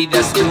 Mi vida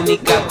es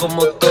única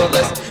como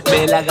todas,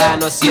 me la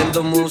gano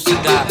haciendo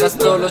música.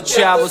 Gasto los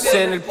chavos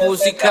en el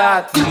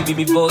Pussycat.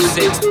 Mi voz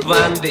se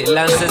expande,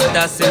 lanza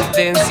esta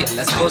sentencia.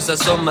 Las cosas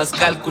son más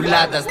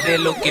calculadas de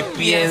lo que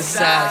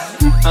piensas.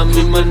 A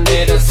mi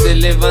manera se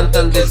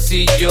levantan del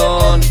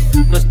sillón.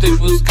 No estoy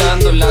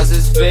buscando las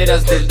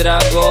esferas del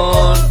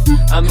dragón.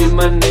 A mi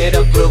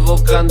manera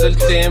provocando el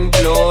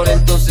temblor.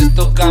 Entonces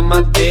toca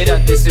madera,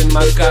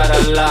 desenmascara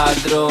al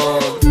ladrón.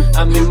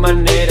 A mi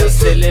manera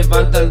se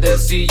levantan del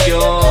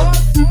sillón.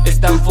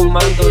 Están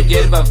fumando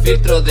hierba,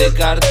 filtro de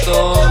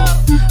cartón.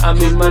 A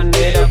mi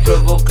manera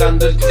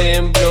provocando el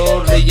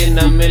temblor.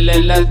 Relléname la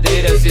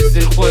heladera si es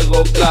el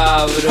juego,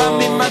 cabrón. A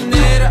mi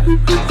manera,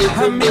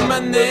 a mi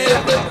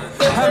manera,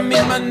 a mi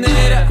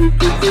manera,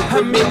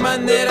 a mi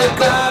manera,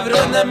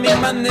 cabrón, a mi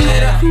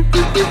manera,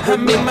 a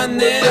mi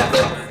manera,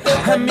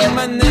 a mi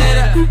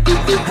manera,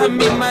 a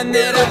mi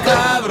manera,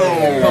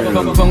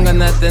 cabrón.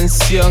 Pongan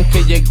atención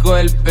que llegó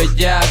el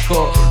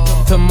bellaco.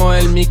 Tomo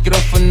el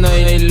micrófono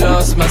y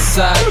los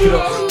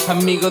masacro.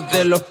 Amigos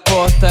de los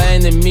postas,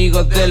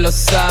 enemigos de los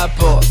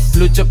sapos.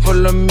 Lucho por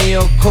lo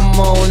mío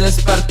como un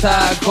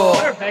espartaco.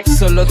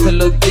 Solo te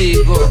lo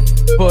digo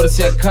por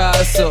si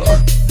acaso.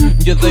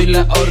 Yo doy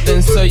la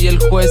orden, soy el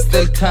juez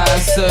del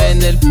caso.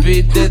 En el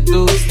beat de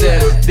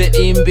Duster, de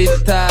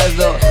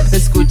invitado.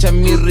 Escucha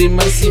mis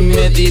rimas y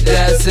me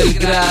dirás el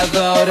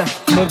grado. Ahora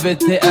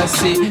muévete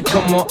así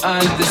como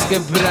antes,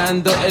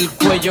 quebrando el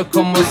cuello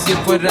como si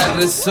fuera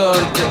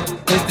resorte.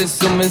 Este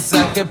es un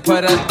mensaje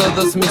para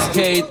todos mis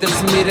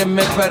haters.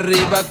 Mírenme para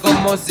arriba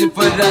como si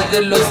fuera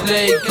de los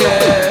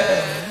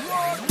Lakers.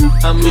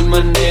 A mi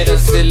manera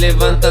se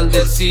levantan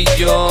del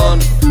sillón.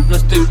 No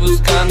estoy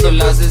buscando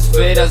las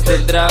esferas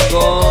del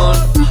dragón.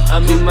 A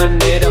mi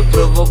manera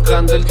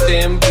provocando el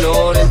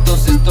temblor.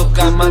 Entonces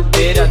toca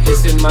madera,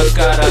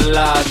 desenmascara al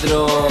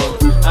ladrón.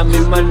 A mi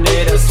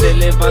manera se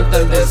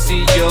levantan del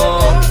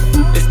sillón.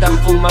 Están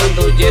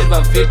fumando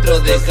hierba, filtro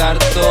de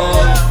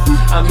cartón.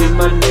 A mi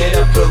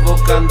manera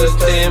provocando el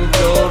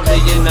temblor.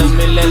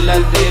 Relléname la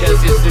heladera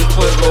si es el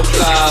juego,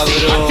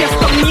 cabrón. Aquí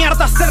esta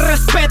mierda se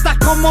respeta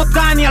como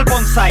Daniel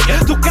Bonsai.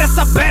 Tú crees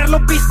haberlo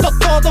visto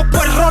todo,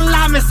 pues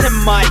rolame ese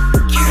mic.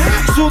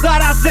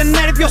 Sudarás de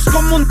nervios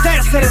como un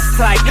tercer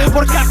strike,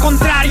 porque al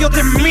contrario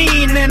de mí,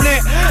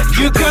 nene,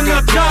 you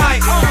gonna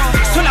die.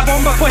 Soy la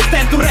bomba puesta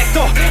en tu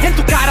recto, en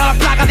tu cara la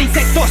plaga de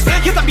insectos.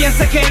 Yo también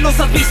sé que los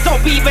has visto,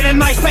 viven en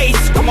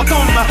MySpace como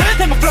Tom.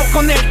 Tengo flow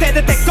con él, te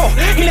detecto.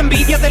 Y la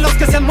envidia de los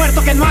que se han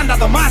muerto, que no han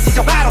dado más y se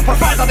ahogaron por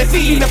falta de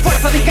feeling, de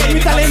fuerza, de ingenio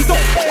y talento.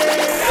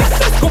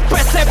 Escupe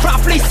ese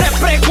rafle y se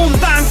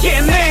preguntan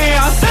quién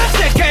es.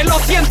 Sé que lo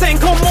sienten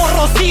como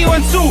rocío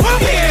en su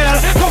piel,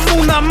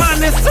 como un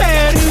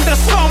amanecer in the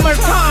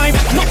summertime.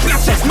 No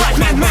pienses,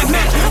 man,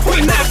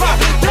 we never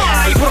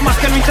die. Por más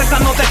que lo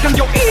intentan no dejan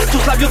de oír.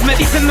 Tus labios me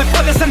dicen me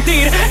puedes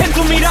sentir. En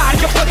tu mirar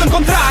yo puedo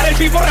encontrar el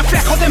vivo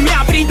reflejo de mi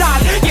habilidad.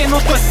 Lleno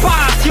tu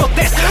espacio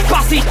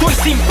despacito y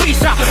sin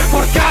prisa.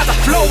 Por cada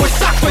flow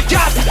exacto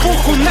ya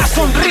dibujo una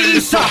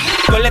sonrisa.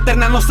 Duele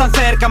eterna tan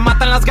cerca,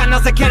 matan las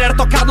ganas de querer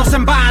tocarnos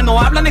en vano.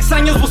 Hablan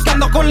extraños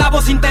buscando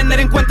colabos sin tener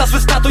en cuenta su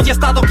estatus y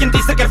estado. Quien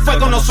dice que el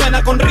fuego no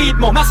suena con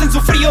ritmo, más en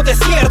su frío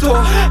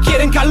desierto.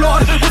 Quieren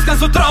calor, buscan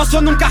su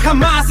trozo, nunca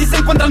jamás y se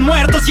encuentran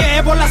muertos.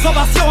 Llevo las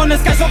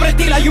ovaciones, cae sobre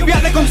ti la lluvia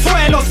de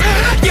consuelos.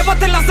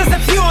 Llévate las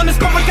decepciones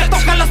como el que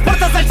toca las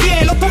puertas del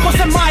cielo. Tomo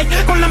ese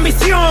mic con la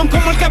ambición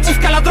como el que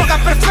busca la droga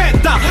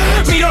perfecta.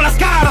 Miro las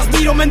caras,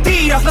 miro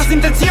mentiras, las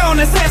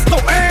intenciones. Esto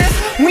es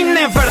We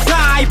Never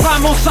Die,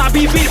 vamos a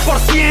vivir por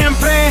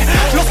siempre.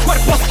 Los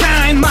cuerpos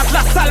caen, más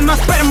las almas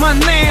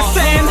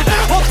permanecen.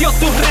 Odio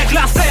tus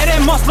reglas,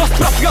 seremos los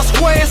propios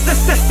jueces.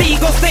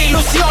 Testigos de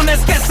ilusiones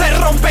que se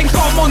rompen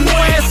como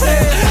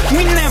nueces.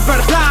 We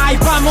never die,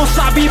 vamos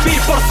a vivir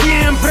por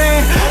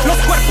siempre. Los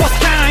cuerpos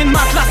caen,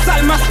 más las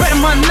almas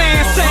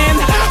permanecen.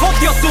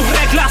 Odio tus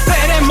reglas,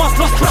 seremos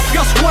los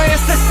propios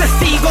jueces.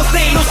 Testigos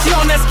de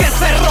ilusiones que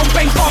se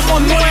rompen como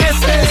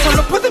nueces.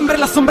 Solo pueden ver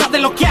la sombra de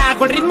lo que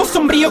hago. El ritmo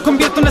sombrío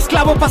convierte un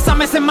esclavo.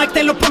 Pásame ese mic,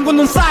 te lo pongo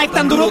en un site.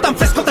 Tan duro, tan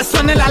fresco te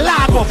suena el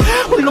halago.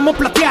 Un lomo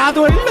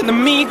plateado, el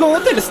enemigo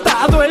del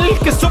estado. El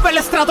que sube el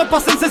estrado,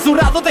 pasa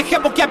censurado. Dejé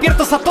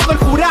boquiabiertos a todo el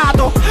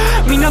jurado.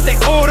 Minas de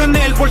oro en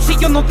el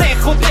bolsillo, no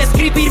dejo de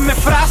escribirme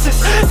frases.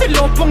 Te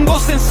lo pongo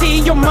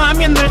sencillo,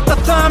 mami, en el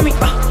tatami.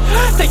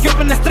 Te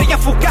llueven estrellas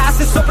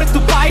fugaces sobre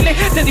tu baile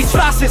de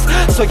disfraces.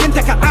 Soy ente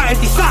acá, el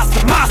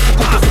desastre más.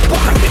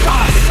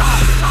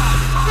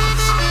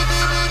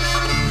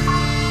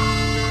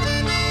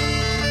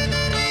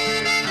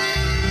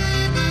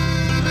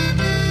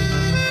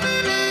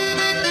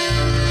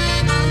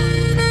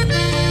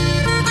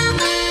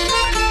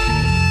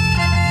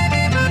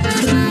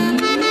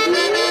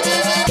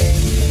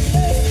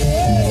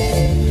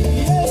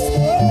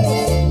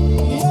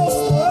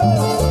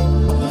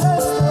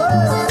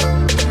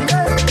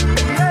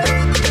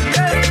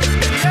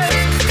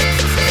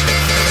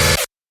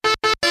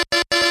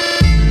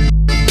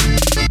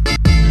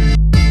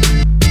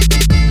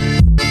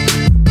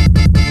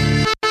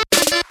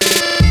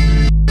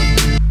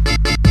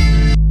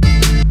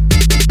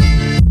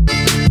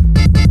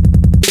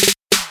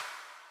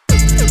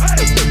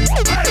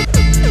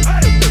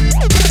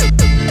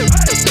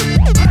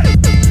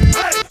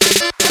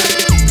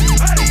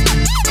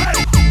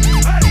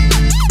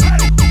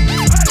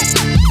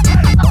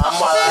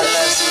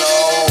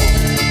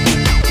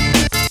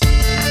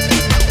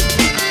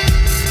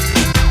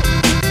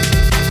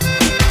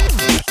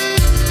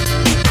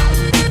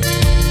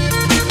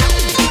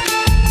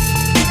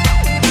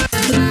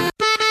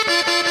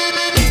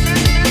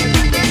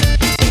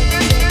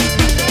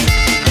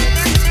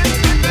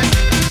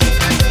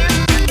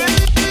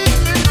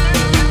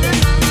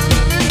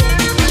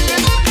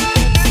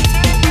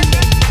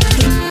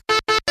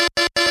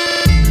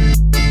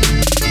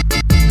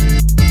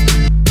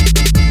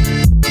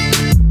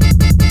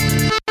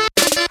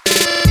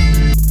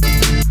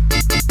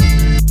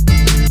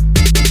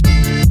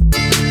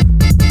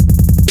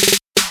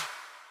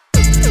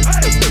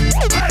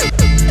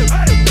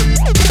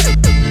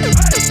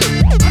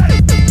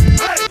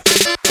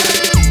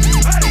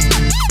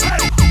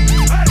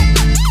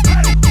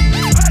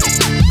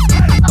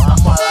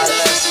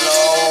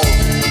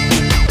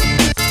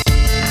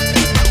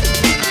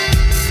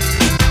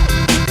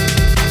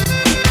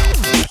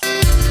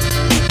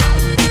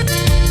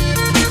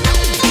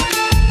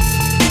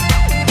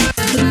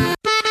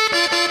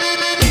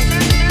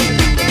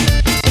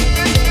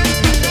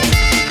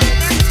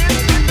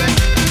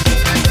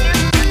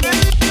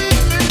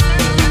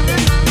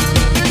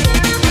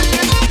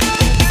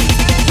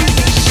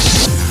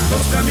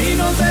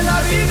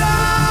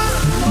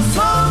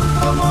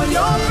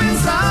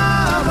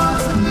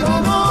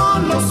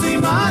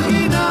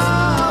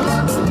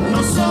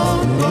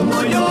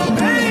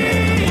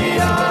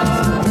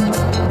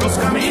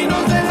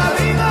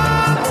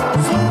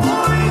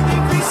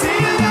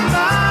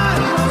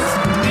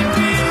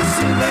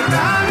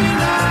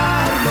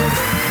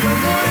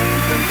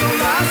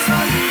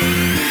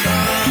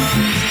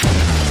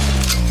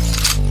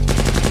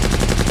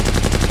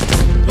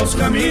 Los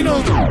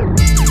caminos